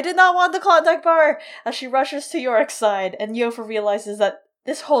says, "I did not want the Klondike bar!" as she rushes to Yorick's side, and Yofer realizes that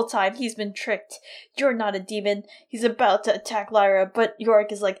this whole time he's been tricked. You're not a demon. He's about to attack Lyra, but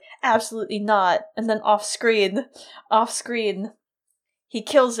Yorick is like, absolutely not. And then off screen, he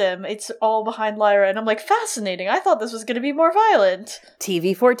kills him. It's all behind Lyra, and I'm like, fascinating. I thought this was going to be more violent.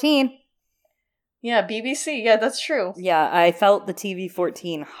 TV-14. Yeah, BBC. Yeah, that's true. Yeah, I felt the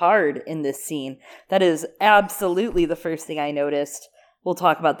TV-14 hard in this scene. That is absolutely the first thing I noticed. We'll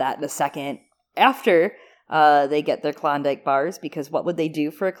talk about that in a second. After they get their Klondike bars, because what would they do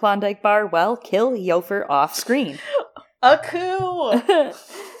for a Klondike bar? Well, kill Yofer off screen. A coup!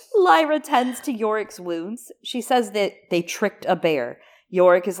 Lyra tends to Yorick's wounds. She says that they tricked a bear.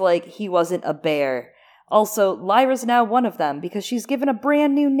 Yorick is like, he wasn't a bear. Also, Lyra's now one of them because she's given a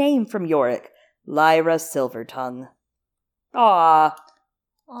brand new name from Yorick. Lyra Silvertongue. Aww.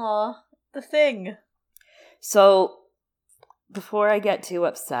 Aww. The thing. So, before I get too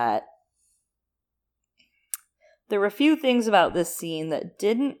upset, there were a few things about this scene that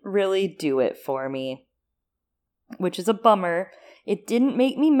didn't really do it for me, which is a bummer. It didn't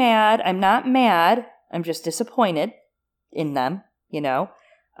make me mad. I'm not mad. I'm just disappointed in them, you know.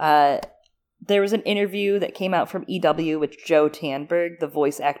 There was an interview that came out from EW with Joe Tanberg, the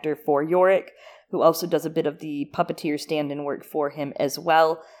voice actor for Yorick, who also does a bit of the puppeteer stand-in work for him as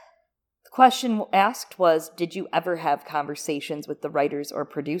well. The question asked was, did you ever have conversations with the writers or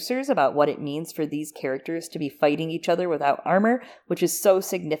producers about what it means for these characters to be fighting each other without armor, which is so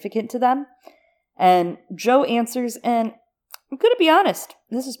significant to them? And Joe answers, and I'm going to be honest,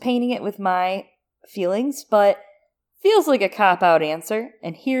 this is painting it with my feelings, but feels like a cop-out answer,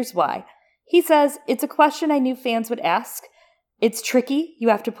 and here's why. He says, it's a question I knew fans would ask. It's tricky. You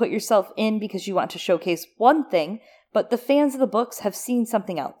have to put yourself in because you want to showcase one thing, but the fans of the books have seen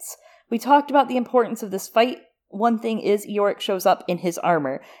something else. We talked about the importance of this fight. One thing is Yorick shows up in his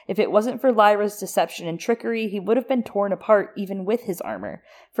armor. If it wasn't for Lyra's deception and trickery, he would have been torn apart even with his armor.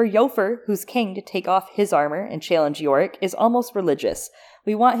 For Yofer, who's king, to take off his armor and challenge Yorick is almost religious.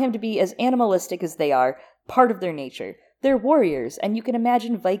 We want him to be as animalistic as they are, part of their nature. They're warriors, and you can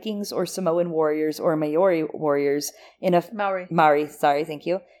imagine Vikings or Samoan warriors or Maori warriors in a... Maori, sorry, thank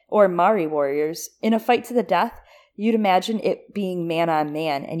you. Or Maori warriors in a fight to the death. You'd imagine it being man on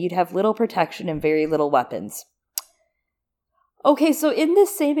man, and you'd have little protection and very little weapons. Okay, so in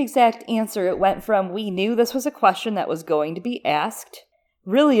this same exact answer, it went from, we knew this was a question that was going to be asked.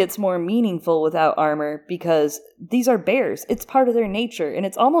 Really, it's more meaningful without armor because these are bears. It's part of their nature, and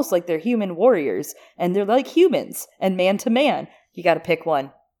it's almost like they're human warriors, and they're like humans, and man to man. You gotta pick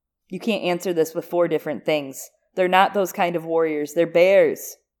one. You can't answer this with 4 different things. They're not those kind of warriors. They're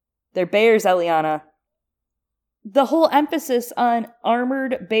bears. They're bears, Eliana. The whole emphasis on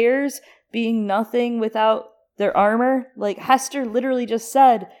armored bears being nothing without their armor, like Hester literally just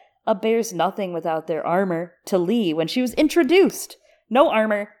said, a bear's nothing without their armor to Lee when she was introduced. No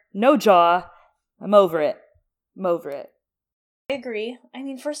armor, no jaw. I'm over it. I agree. I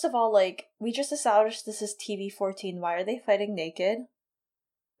mean, first of all, like, we just established this is TV-14. Why are they fighting naked?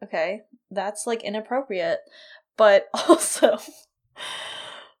 Okay, that's, like, inappropriate. But also...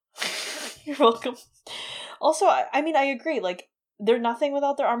 You're welcome. Also, I mean, I agree, like, they're nothing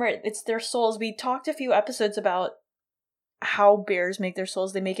without their armor. It's their souls. We talked a few episodes about how bears make their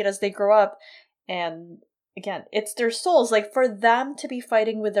souls. They make it as they grow up. And, again, it's their souls. Like, for them to be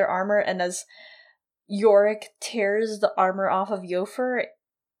fighting with their armor, and as Yorick tears the armor off of Yofer,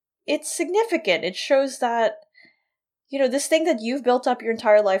 it's significant. It shows that, you know, this thing that you've built up your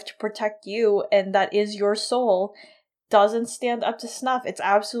entire life to protect you, and that is your soul, doesn't stand up to snuff. It's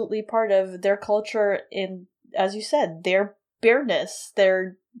absolutely part of their culture in, as you said, their bareness,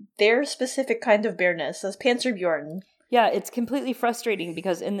 their specific kind of bareness, as Panzerbjorn. Yeah, it's completely frustrating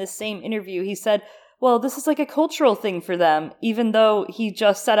because in this same interview he said, well, this is like a cultural thing for them, even though he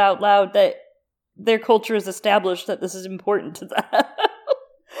just said out loud that their culture is established that this is important to them.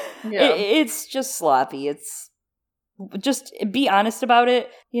 Yeah. It's just sloppy. It's just be honest about it.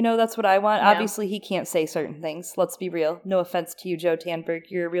 That's what I want. Yeah. Obviously, he can't say certain things. Let's be real. No offense to you, Joe Tanberg.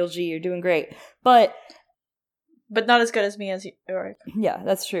 You're a real G. You're doing great. But not as good as me as Yorick. Yeah,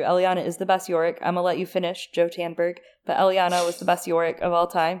 that's true. Eliana is the best Yorick. I'm going to let you finish, Joe Tanberg. But Eliana was the best Yorick of all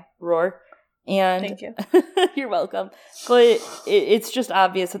time. Roar. And Thank you. You're welcome. But it's just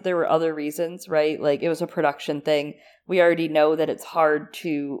obvious that there were other reasons, right? Like, it was a production thing. We already know that it's hard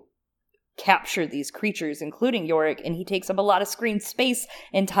to capture these creatures, including Yorick, and he takes up a lot of screen space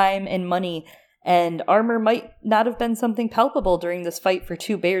and time and money, and armor might not have been something palpable during this fight for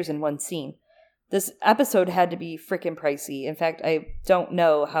 2 bears in one scene. This episode had to be frickin' pricey. In fact, I don't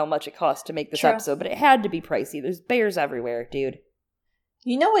know how much it cost to make this episode, but it had to be pricey. There's bears everywhere, dude.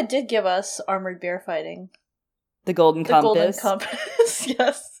 You know what did give us armored bear fighting? The Golden Compass. The Golden Compass,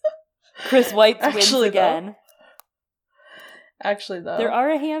 yes. Chris Weitz wins again. Actually, though. There are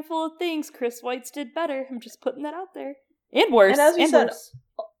a handful of things Chris Weitz did better. I'm just putting that out there. And worse. And as we said, worse.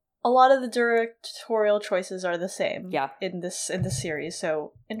 A lot of the directorial choices are the same. Yeah. In this series,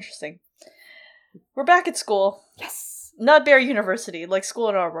 so interesting. We're back at school. Yes. Not Bear University, like school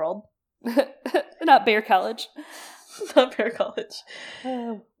in our world. Not Bear College. Not Bear College.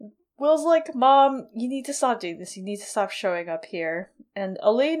 Will's like, Mom, you need to stop doing this. You need to stop showing up here. And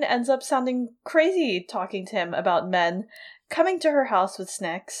Elaine ends up sounding crazy talking to him about men coming to her house with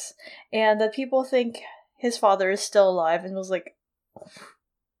snacks, and that people think his father is still alive, and was like,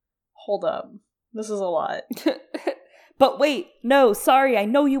 hold up. This is a lot. But wait, no, sorry, I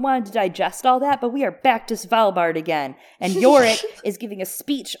know you wanted to digest all that, but we are back to Svalbard again. And Yorick is giving a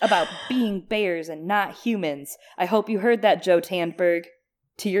speech about being bears and not humans. I hope you heard that, Joe Tanberg.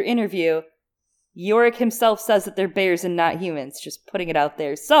 To your interview, Yorick himself says that they're bears and not humans, just putting it out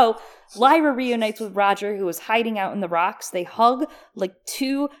there. So, Lyra reunites with Roger, who is hiding out in the rocks. They hug like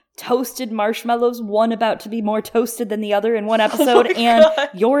 2 toasted marshmallows, one about to be more toasted than the other in one episode, and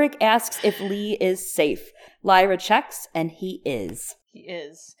Yorick asks if Lee is safe. Lyra checks, and he is. He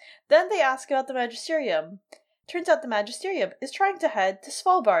is. Then they ask about the Magisterium. Turns out the Magisterium is trying to head to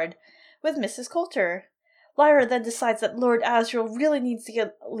Svalbard with Mrs. Coulter. Lyra then decides that Lord Asriel really needs to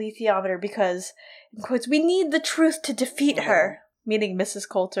get Lithiometer because, in quotes, we need the truth to defeat her, meaning Mrs.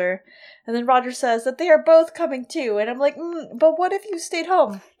 Coulter. And then Roger says that they are both coming too, and I'm like, but what if you stayed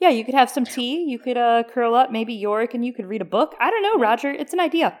home? Yeah, you could have some tea, you could curl up, maybe Yorick and you could read a book. I don't know, Roger, it's an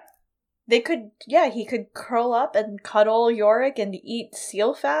idea. They could, he could curl up and cuddle Yorick and eat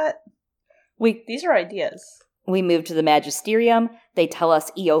seal fat. These are ideas. We move to the Magisterium. They tell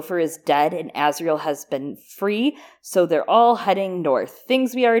us Eofor is dead and Asriel has been free, so they're all heading north.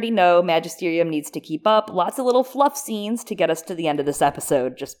 Things we already know, Magisterium needs to keep up. Lots of little fluff scenes to get us to the end of this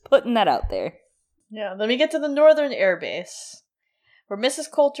episode. Just putting that out there. Yeah, then we get to the Northern Air Base, where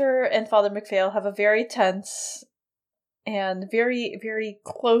Mrs. Coulter and Father MacPhail have a very tense and very, very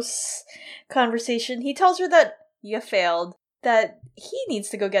close conversation. He tells her that you failed, that he needs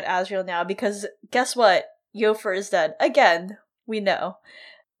to go get Asriel now because guess what? Eofor is dead. Again, we know.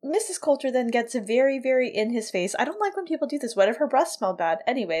 Mrs. Coulter then gets very, very in his face. I don't like when people do this. What if her breath smelled bad?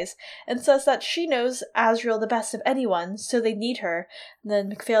 Anyways, and says that she knows Asriel the best of anyone, so they need her. And then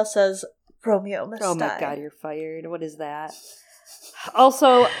MacPhail says, Romeo must die. Oh my god, you're fired. What is that?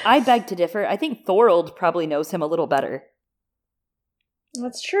 Also, I beg to differ. I think Thorold probably knows him a little better.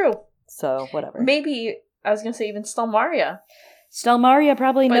 That's true. So, whatever. Maybe, I was going to say even Stelmaria. Stelmaria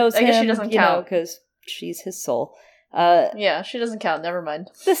probably knows him. I guess she doesn't count. Because she's his soul. Yeah, she doesn't count. Never mind.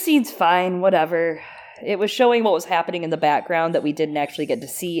 The scene's fine. Whatever. It was showing what was happening in the background that we didn't actually get to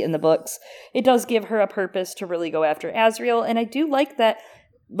see in the books. It does give her a purpose to really go after Asriel, and I do like that,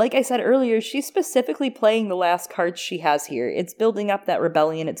 like I said earlier, she's specifically playing the last cards she has here. It's building up that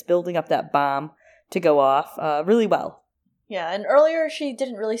rebellion. It's building up that bomb to go off really well. Yeah, and earlier she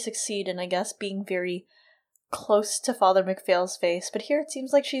didn't really succeed in, I guess, being very close to Father MacPhail's face, but here it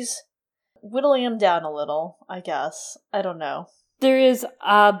seems like she's whittling him down a little, I guess. I don't know. There is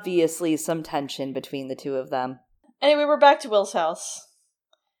obviously some tension between the two of them. Anyway, we're back to Will's house.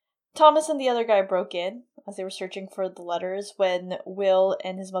 Thomas and the other guy broke in as they were searching for the letters when Will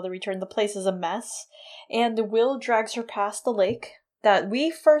and his mother returned. The place is a mess, and Will drags her past the lake that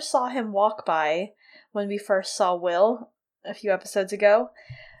we first saw him walk by when we first saw Will a few episodes ago.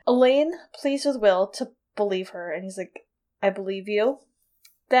 Elaine pleads with Will to believe her, and he's like, I believe you.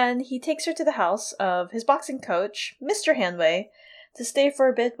 Then he takes her to the house of his boxing coach, Mr. Hanway, to stay for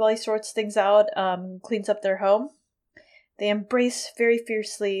a bit while he sorts things out, cleans up their home. They embrace very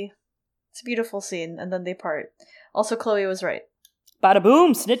fiercely. It's a beautiful scene, and then they part. Also, Chloe was right. Bada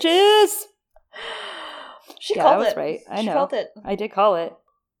boom, snitches! She Yeah, called I was it. right. I She know. called it. I did call it.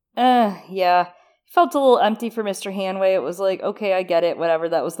 Yeah. Felt a little empty for Mr. Hanway. It was like, okay, I get it, whatever.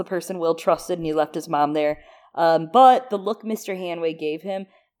 That was the person Will trusted, and he left his mom there. But the look Mr. Hanway gave him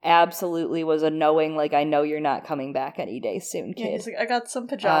absolutely was a knowing, like, I know you're not coming back any day soon, kid. Yeah, he's like, I got some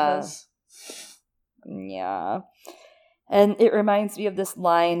pajamas. Yeah. And it reminds me of this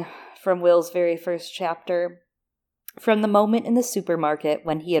line from Will's very first chapter. From the moment in the supermarket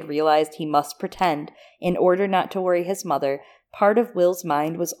when he had realized he must pretend in order not to worry his mother, part of Will's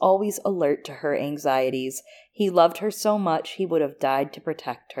mind was always alert to her anxieties. He loved her so much he would have died to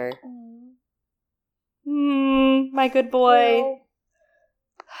protect her. My good boy. Well,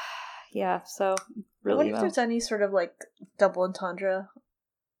 Yeah, so I really wonder if well. there's any sort of like double entendre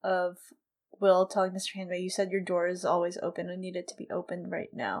of Will telling Mr. Hanway, you said your door is always open. I need it to be open right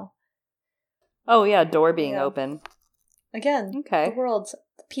now. Oh yeah, door being Yeah. open. Again, Okay. the world,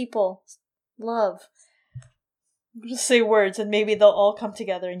 the people, love. Just say words and maybe they'll all come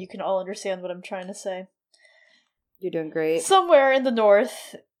together and you can all understand what I'm trying to say. You're doing great. Somewhere in the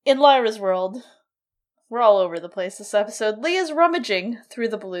north, in Lyra's world, we're all over the place this episode, Lee is rummaging through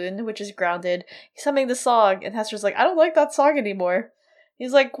the balloon, which is grounded. He's humming the song, and Hester's like, I don't like that song anymore.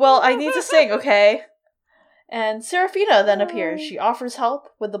 He's like, well, I need to sing, okay? And Serafina then appears. She offers help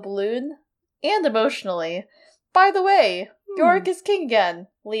with the balloon and emotionally. By the way, Yorick is king again.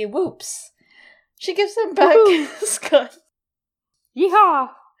 Lee whoops. She gives him back his gun. Yeehaw!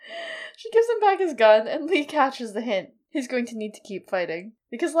 She gives him back his gun, and Lee catches the hint. He's going to need to keep fighting.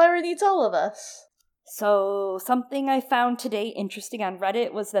 Because Lyra needs all of us. So, something I found today interesting on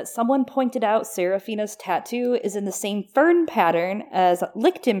Reddit was that someone pointed out Serafina's tattoo is in the same fern pattern as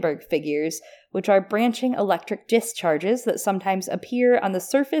Lichtenberg figures, which are branching electric discharges that sometimes appear on the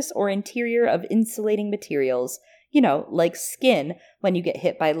surface or interior of insulating materials. You know, like skin when you get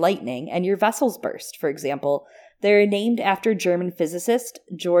hit by lightning and your vessels burst, for example. They're named after German physicist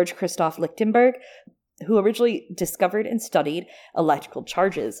Georg Christoph Lichtenberg, who originally discovered and studied electrical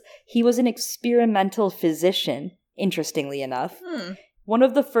charges. He was an experimental physician, interestingly enough. One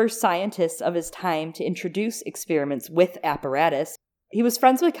of the first scientists of his time to introduce experiments with apparatus. He was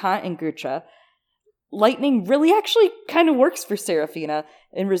friends with Kant and Goethe. Lightning really actually kind of works for Serafina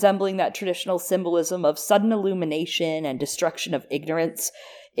in resembling that traditional symbolism of sudden illumination and destruction of ignorance.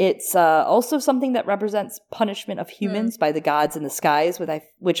 It's also something that represents punishment of humans by the gods in the skies,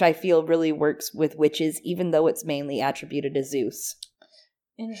 which I feel really works with witches, even though it's mainly attributed to Zeus.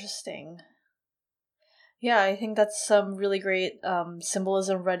 Interesting. Yeah, I think that's some really great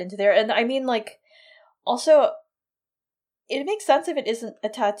symbolism right into there. And I mean, like, also, it makes sense if it isn't a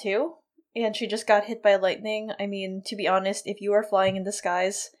tattoo, and she just got hit by lightning. I mean, to be honest, if you are flying in the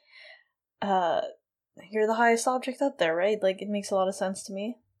skies, you're the highest object up there, right? Like, it makes a lot of sense to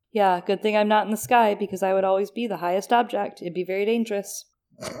me. Yeah, good thing I'm not in the sky, because I would always be the highest object. It'd be very dangerous.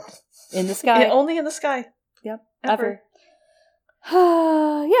 In the sky. Only in the sky. Yep, Ever.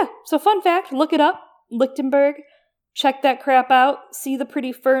 Yeah, so fun fact, look it up. Lichtenberg. Check that crap out. See the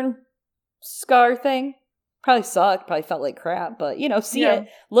pretty fern scar thing. Probably sucked, probably felt like crap, but, you know, see it.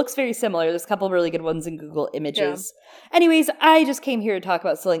 Looks very similar. There's a couple really good ones in Google Images. Yeah. Anyways, I just came here to talk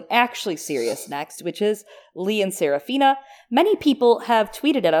about something actually serious next, which is Lee and Serafina. Many people have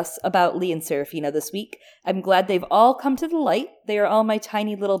tweeted at us about Lee and Serafina this week. I'm glad they've all come to the light. They are all my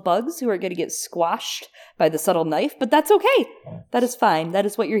tiny little bugs who are going to get squashed by the subtle knife, but that's okay. That is fine. That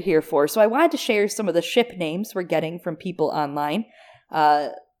is what you're here for. So I wanted to share some of the ship names we're getting from people online.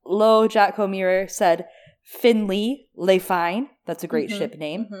 Lo Jacko Mirror said, Finley Le Fine. That's a great ship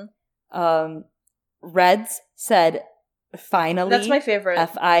name. Reds said Finally. That's my favorite.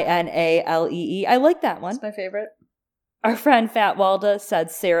 Finalee. I like that one. That's my favorite. Our friend Fat Walda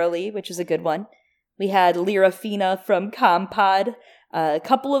said Sarah Lee, which is a good one. We had Lyra Fina from Compod. A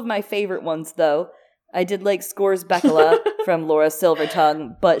couple of my favorite ones, though. I did like Scores Becula from Laura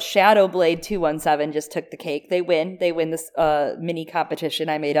Silvertongue, but Shadowblade 217 just took the cake. They win. They win this mini competition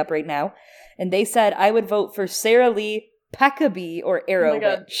I made up right now. And they said I would vote for Sarah Lee, Peckabee, or Arrow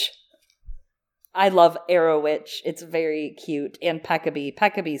Witch. I love Arrow Witch. It's very cute. And Peckabee.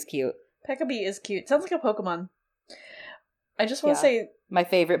 Peckabee's cute. Peckabee is cute. Sounds like a Pokemon. I just want to say, my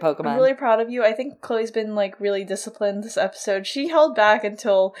favorite Pokemon. I'm really proud of you. I think Chloe's been like really disciplined this episode. She held back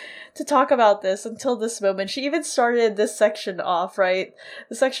to talk about this until this moment. She even started this section off, right?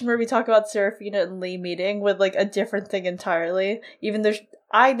 The section where we talk about Serafina and Lee meeting with like a different thing entirely. Even though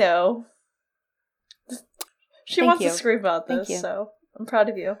I know she wants to scream about this, so I'm proud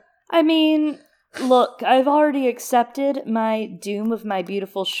of you. I mean, look, I've already accepted my doom of my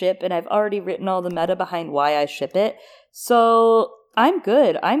beautiful ship, and I've already written all the meta behind why I ship it. So I'm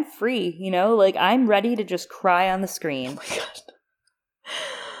good. I'm free, you know? Like, I'm ready to just cry on the screen. Oh my god.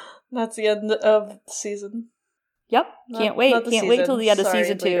 That's the end of the season. Yep. Can't wait till the end of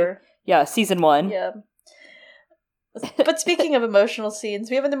season 2. Later. Yeah, season 1. Yeah. But speaking of emotional scenes,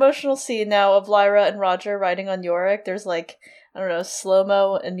 we have an emotional scene now of Lyra and Roger riding on Yorick. There's like, I don't know,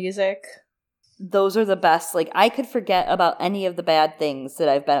 slow-mo and music. Those are the best. Like, I could forget about any of the bad things that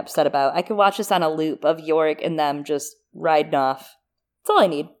I've been upset about. I could watch this on a loop of Yorick and them just riding off. That's all I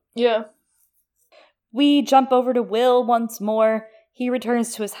need. Yeah. We jump over to Will once more. He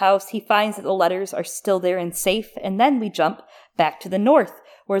returns to his house. He finds that the letters are still there and safe. And then we jump back to the north,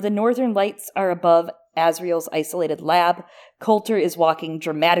 where the northern lights are above Asriel's isolated lab. Coulter is walking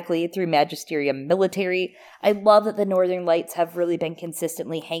dramatically through Magisterium Military. I love that the northern lights have really been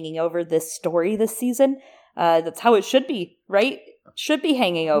consistently hanging over this story this season. That's how it should be, right? Should be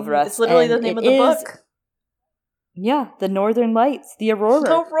hanging over us. It's literally the name of the book. Yeah, the northern lights, the Aurora.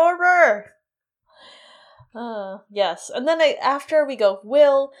 The Aurora! Yes. And then after we go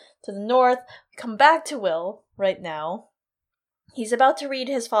Will to the north, we come back to Will right now. He's about to read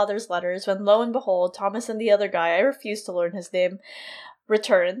his father's letters when, lo and behold, Thomas and the other guy, I refuse to learn his name,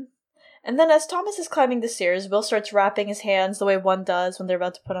 return. And then as Thomas is climbing the stairs, Will starts wrapping his hands the way one does when they're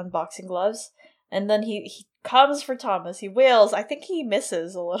about to put on boxing gloves. And then he comes for Thomas. He wails. I think he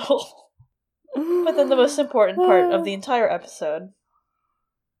misses a little. But then the most important part of the entire episode.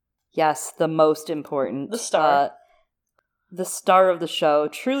 Yes, the most important. The star. The star of the show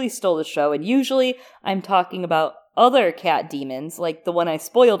truly stole the show. And usually I'm talking about other cat demons, like the one I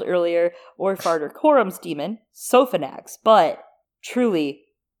spoiled earlier, or Farder Corum's demon, Sophanax. But truly,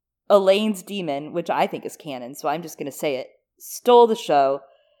 Elaine's demon, which I think is canon, so I'm just going to say it, stole the show.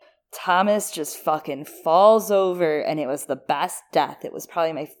 Thomas just fucking falls over, and it was the best death. It was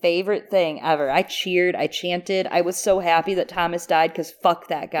probably my favorite thing ever. I cheered, I chanted. I was so happy that Thomas died, because fuck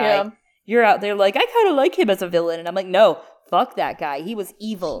that guy. Yeah. You're out there like, I kind of like him as a villain. And I'm like, no, fuck that guy. He was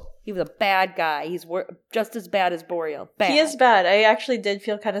evil. He was a bad guy. He's just as bad as Boreal. Bad. He is bad. I actually did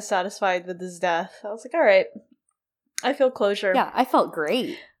feel kind of satisfied with his death. I was like, all right. I feel closure. Yeah, I felt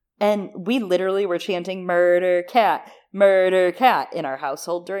great. And we literally were chanting murder cat in our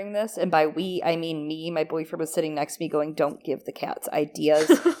household during this. And by we, I mean me. My boyfriend was sitting next to me going, don't give the cats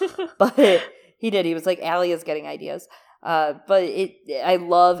ideas. But he did. He was like, Allie is getting ideas. But I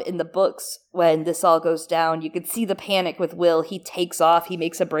love in the books when this all goes down, you could see the panic with Will. He takes off, he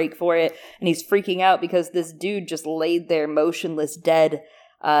makes a break for it, and he's freaking out because this dude just laid there motionless dead.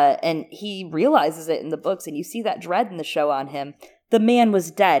 And he realizes it in the books, and you see that dread in the show on him. The man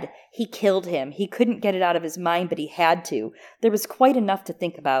was dead. He killed him. He couldn't get it out of his mind, but he had to. There was quite enough to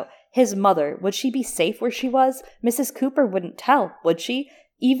think about. His mother, would she be safe where she was? Mrs. Cooper wouldn't tell, would she?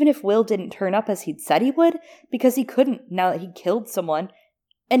 Even if Will didn't turn up as he'd said he would, because he couldn't now that he killed someone.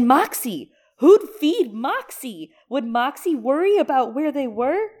 And Moxie! Who'd feed Moxie? Would Moxie worry about where they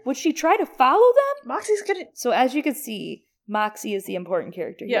were? Would she try to follow them? Moxie's gonna... So as you can see, Moxie is the important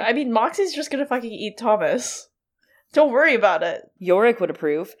character here. Yeah, I mean, Moxie's just gonna fucking eat Thomas. Don't worry about it. Yorick would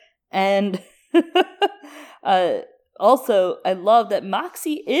approve. And also, I love that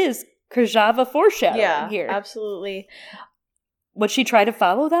Moxie is Krajava foreshadowing here. Yeah, absolutely. Would she try to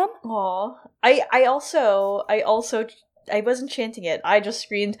follow them? Aw. I wasn't chanting it. I just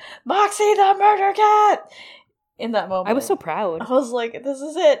screamed, Moxie the murder cat! In that moment. I was so proud. I was like, this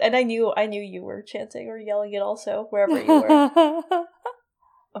is it. And I knew you were chanting or yelling it also, wherever you were.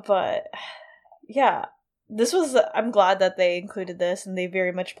 But, yeah. I'm glad that they included this, and they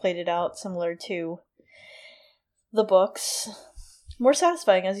very much played it out similar to the books. More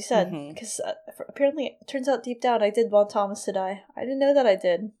satisfying, as you said, because apparently it turns out deep down I did want Thomas to die. I didn't know that I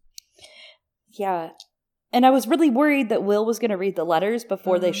did. Yeah. And I was really worried that Will was going to read the letters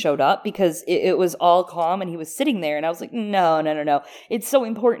before they showed up, because it was all calm and he was sitting there, and I was like, no. It's so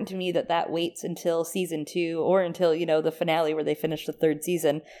important to me that waits until season 2 or until, the finale where they finish the 3rd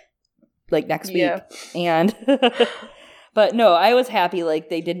season, like next week. And... But no, I was happy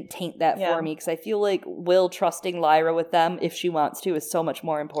they didn't taint that for me, because I feel like Will trusting Lyra with them, if she wants to, is so much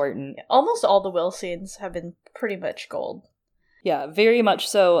more important. Almost all the Will scenes have been pretty much gold. Yeah, very much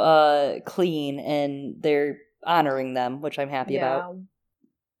so clean, and they're honoring them, which I'm happy about.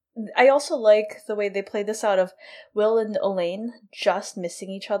 I also like the way they played this out of Will and Elaine just missing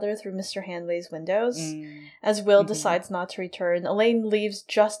each other through Mr. Hanway's windows. As Will decides not to return, Elaine leaves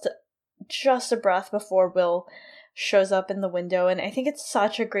just a breath before Will shows up in the window, and I think it's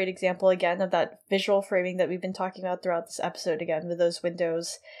such a great example again of that visual framing that we've been talking about throughout this episode again, with those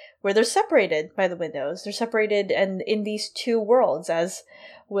windows where they're separated by the windows. They're separated and in these two worlds, as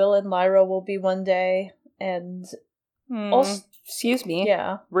Will and Lyra will be one day, and Also, excuse me.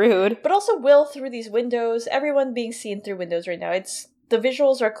 yeah. Rude. But also Will through these windows, everyone being seen through windows right now. The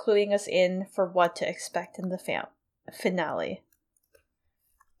visuals are cluing us in for what to expect in the finale.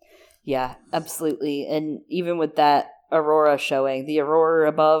 Yeah, absolutely. And even with that aurora showing, the aurora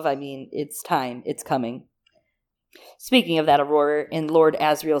above, I mean, it's time. It's coming. Speaking of that aurora, in Lord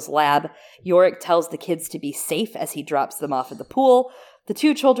Asriel's lab, Yorick tells the kids to be safe as he drops them off at the pool. The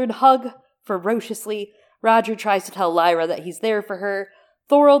two children hug ferociously. Roger tries to tell Lyra that he's there for her.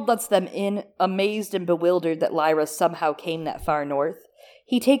 Thorold lets them in, amazed and bewildered that Lyra somehow came that far north.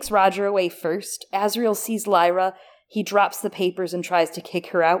 He takes Roger away first. Asriel sees Lyra. He drops the papers and tries to kick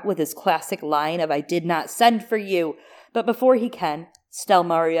her out with his classic line of, "I did not send for you." But before he can,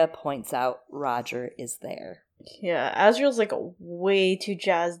 Stelmaria points out Roger is there. Yeah, Asriel's like way too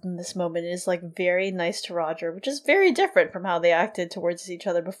jazzed in this moment and is like very nice to Roger, which is very different from how they acted towards each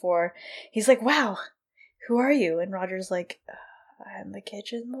other before. He's like, "Wow, who are you?" And Roger's like, "I'm the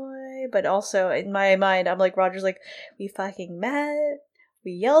kitchen boy." But also in my mind, I'm like, Roger's like, "We fucking met.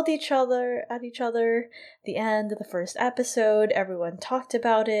 We yelled at each other. The end of the first episode, everyone talked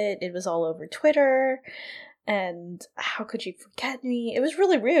about it. It was all over Twitter. And how could you forget me? It was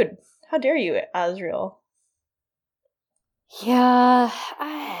really rude. How dare you, Asriel?" Yeah,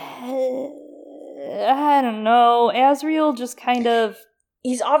 I don't know. Asriel just kind of...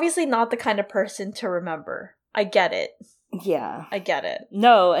 He's obviously not the kind of person to remember. I get it. Yeah. I get it.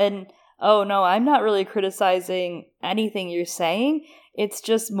 No, and... Oh, no, I'm not really criticizing anything you're saying. It's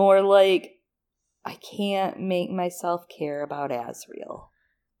just more like, I can't make myself care about Asriel.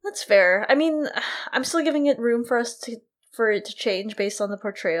 That's fair. I mean, I'm still giving it room for it to change based on the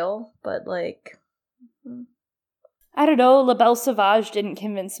portrayal, but like... I don't know, La Belle Sauvage didn't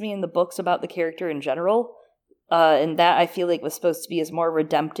convince me in the books about the character in general. And that I feel like was supposed to be as more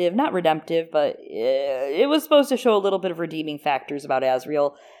redemptive. Not redemptive, but it was supposed to show a little bit of redeeming factors about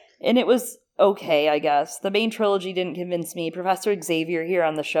Asriel. And it was okay, I guess. The main trilogy didn't convince me. Professor Xavier here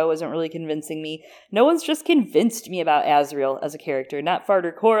on the show isn't really convincing me. No one's just convinced me about Asriel as a character. Not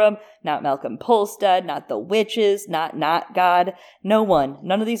Farder Coram, not Malcolm Polstead, not the witches, not God. No one.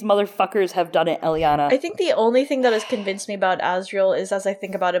 None of these motherfuckers have done it, Eliana. I think the only thing that has convinced me about Asriel is as I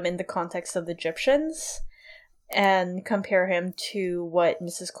think about him in the context of the Egyptians and compare him to what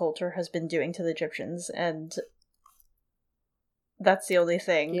Mrs. Coulter has been doing to the Egyptians, and that's the only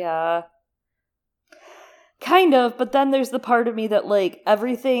thing. Yeah. Kind of, but then there's the part of me that, like,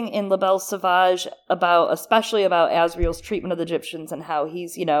 everything in La Belle Sauvage especially about Asriel's treatment of the Egyptians and how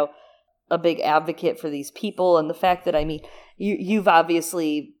he's, you know, a big advocate for these people, and the fact that, I mean, you've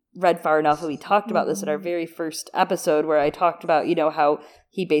obviously read far enough, and we talked about this in our very first episode where I talked about, you know, how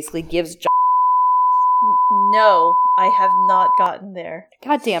he basically gives No, I have not gotten there.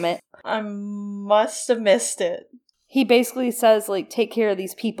 God damn it. I must have missed it. He basically says, like, take care of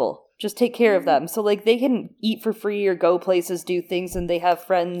these people. Just take care of them. So, like, they can eat for free or go places, do things, and they have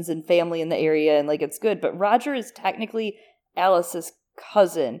friends and family in the area, and, like, it's good. But Roger is technically Alice's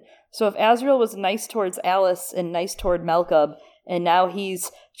cousin. So if Asriel was nice towards Alice and nice toward Malcolm, and now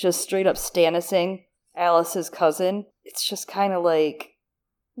he's just straight up Stannising Alice's cousin, it's just kind of like...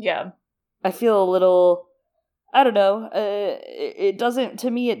 Yeah. I feel a little... I don't know. It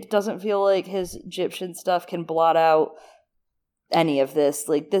doesn't feel like his Egyptian stuff can blot out any of this.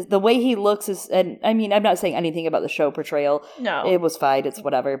 Like, the way he looks is, and I mean, I'm not saying anything about the show portrayal. No. It was fine, it's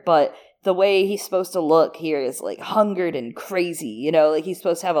whatever, but the way he's supposed to look here is, like, hungered and crazy, you know? Like, he's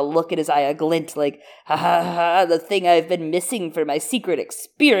supposed to have a look in his eye, a glint, like, ha ha ha, the thing I've been missing for my secret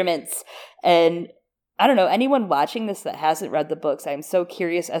experiments. And I don't know, anyone watching this that hasn't read the books, I'm so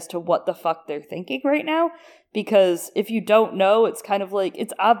curious as to what the fuck they're thinking right now. Because if you don't know, it's kind of like,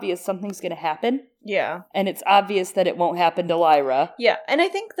 it's obvious something's going to happen. Yeah. And it's obvious that it won't happen to Lyra. Yeah, and I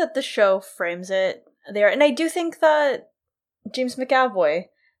think that the show frames it there. And I do think that James McAvoy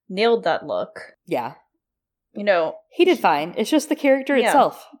nailed that look. Yeah. You know. He did fine. It's just the character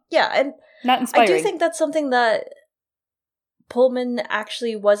itself. Yeah, and not inspiring. I do think that's something that Pullman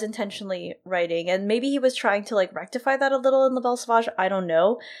actually was intentionally writing, and maybe he was trying to, like, rectify that a little in La Belle Sauvage, I don't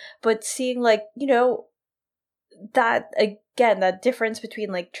know. But seeing, like, you know, that, again, that difference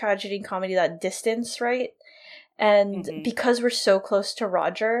between, like, tragedy and comedy, that distance, right? And because we're so close to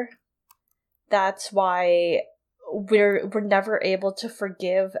Roger, that's why we're never able to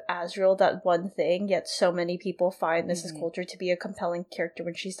forgive Asriel that one thing, yet so many people find Mrs. Coulter to be a compelling character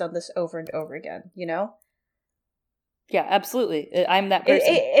when she's done this over and over again, you know? Yeah, absolutely. I'm that person.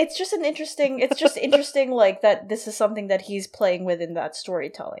 It's just interesting, like, that this is something that he's playing with in that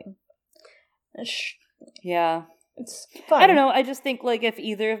storytelling. Yeah. It's fun. I don't know. I just think, like, if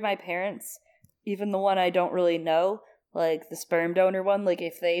either of my parents, even the one I don't really know, Like the sperm donor one, like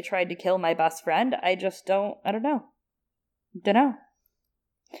if they tried to kill my best friend, I don't know. Don't know.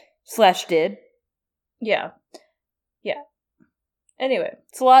 Slash did. Yeah. Yeah. Anyway.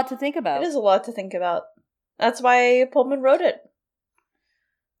 It's a lot to think about. It is a lot to think about. That's why Pullman wrote it.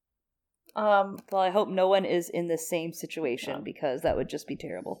 Well, I hope no one is in the same situation because that would just be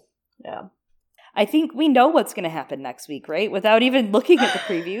terrible. Yeah. I think we know what's going to happen next week, right? Without even looking at the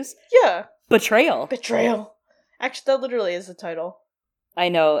previews. Yeah. Betrayal. Betrayal. Actually, that literally is the title. I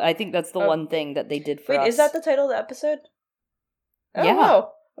know. I think that's the one thing that they did for us. Wait, is that the title of the episode? Oh, yeah.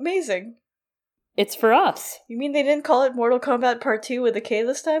 Wow. Amazing. It's for us. You mean they didn't call it Mortal Kombat Part 2 with a K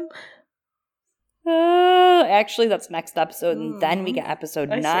this time? Actually, that's next episode, and then we get episode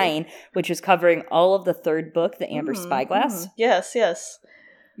 9, which is covering all of the third book, The Amber Spyglass. Yes.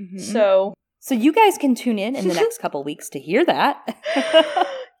 Mm-hmm. So you guys can tune in the next couple weeks to hear that.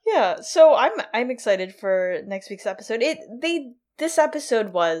 Yeah, so I'm excited for next week's episode. This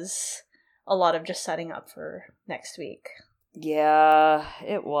episode was a lot of just setting up for next week. Yeah,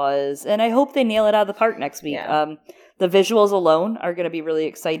 it was. And I hope they nail it out of the park next week. Yeah. The visuals alone are going to be really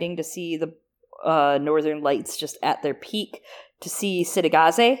exciting to see the Northern Lights just at their peak, to see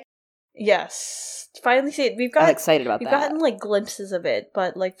Cittàgazze. Yes. Finally see it. I'm excited about that. We've gotten like glimpses of it,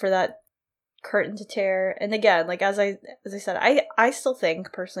 but like for that curtain to tear. And again, like as I said, I still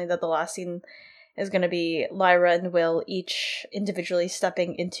think personally that the last scene is going to be Lyra and Will each individually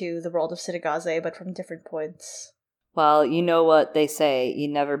stepping into the world of Cittàgazze, but from different points. Well, you know what they say, you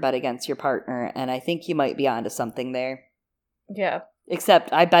never bet against your partner, and I think you might be onto something there. Yeah.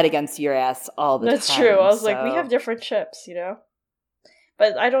 Except I bet against your ass all the time. That's true. I was like, we have different ships, you know?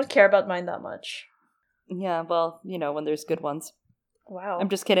 But I don't care about mine that much. Yeah, well, you know, when there's good ones. Wow. I'm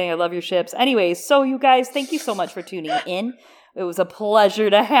just kidding. I love your ships. Anyways, so you guys, thank you so much for tuning in. It was a pleasure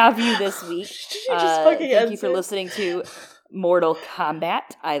to have you this week. Thank you for listening to Mortal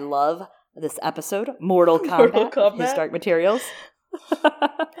Kombat. I love this episode, Mortal Kombat. His Dark Materials.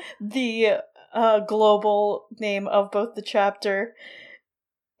 The global name of both the chapter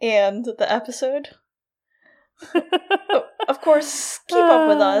and the episode. Of course, keep up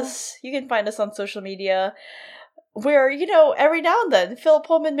with us. You can find us on social media where, you know, every now and then Philip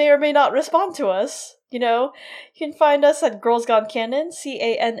Pullman may or may not respond to us. You know, you can find us at Girls Gone Canon,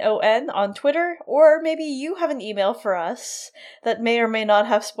 CANON, on Twitter, or maybe you have an email for us that may or may not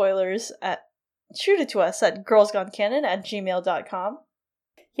have spoilers. Shoot it to us at girlsgonecanon@gmail.com.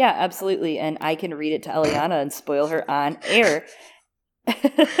 Yeah, absolutely. And I can read it to Eliana and spoil her on air.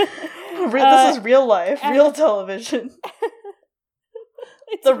 This is real life, real television.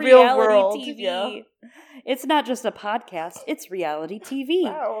 It's the real reality world. TV. Yeah. It's not just a podcast, it's reality TV.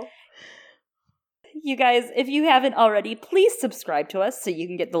 Wow. You guys, if you haven't already, please subscribe to us so you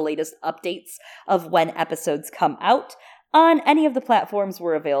can get the latest updates of when episodes come out on any of the platforms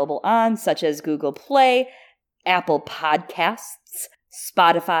we're available on, such as Google Play, Apple Podcasts,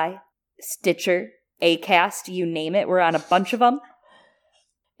 Spotify, Stitcher, Acast, you name it. We're on a bunch of them.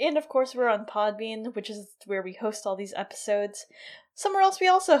 And of course, we're on Podbean, which is where we host all these episodes. Somewhere else we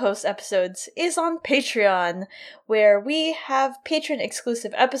also host episodes is on Patreon, where we have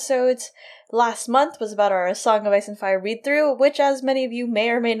patron-exclusive episodes. Last month was about our Song of Ice and Fire read-through, which, as many of you may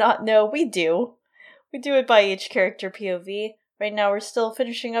or may not know, we do. We do it by each character POV. Right now we're still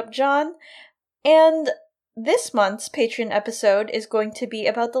finishing up John. And this month's Patreon episode is going to be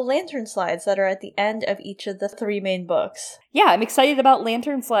about the lantern slides that are at the end of each of the 3 main books. Yeah, I'm excited about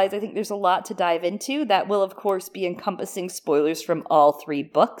lantern slides. I think there's a lot to dive into. That will, of course, be encompassing spoilers from all 3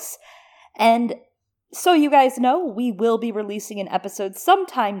 books. And so you guys know, we will be releasing an episode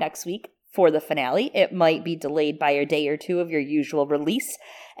sometime next week for the finale. It might be delayed by a day or 2 of your usual release.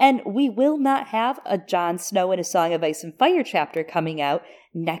 And we will not have a Jon Snow and a Song of Ice and Fire chapter coming out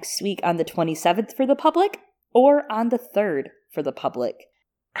next week on the 27th for the public, or on the 3rd for the public.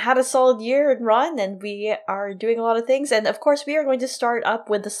 Had a solid year and run, and we are doing a lot of things. And of course, we are going to start up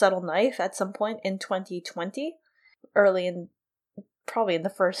with The Subtle Knife at some point in 2020, probably in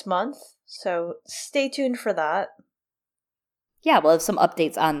the first month. So stay tuned for that. Yeah, we'll have some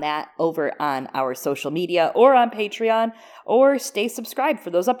updates on that over on our social media or on Patreon, or stay subscribed for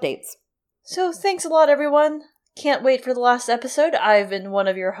those updates. So thanks a lot, everyone. Can't wait for the last episode. I've been one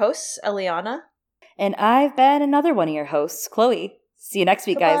of your hosts, Eliana. And I've been another one of your hosts, Chloe. See you next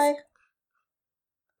week, Goodbye. guys.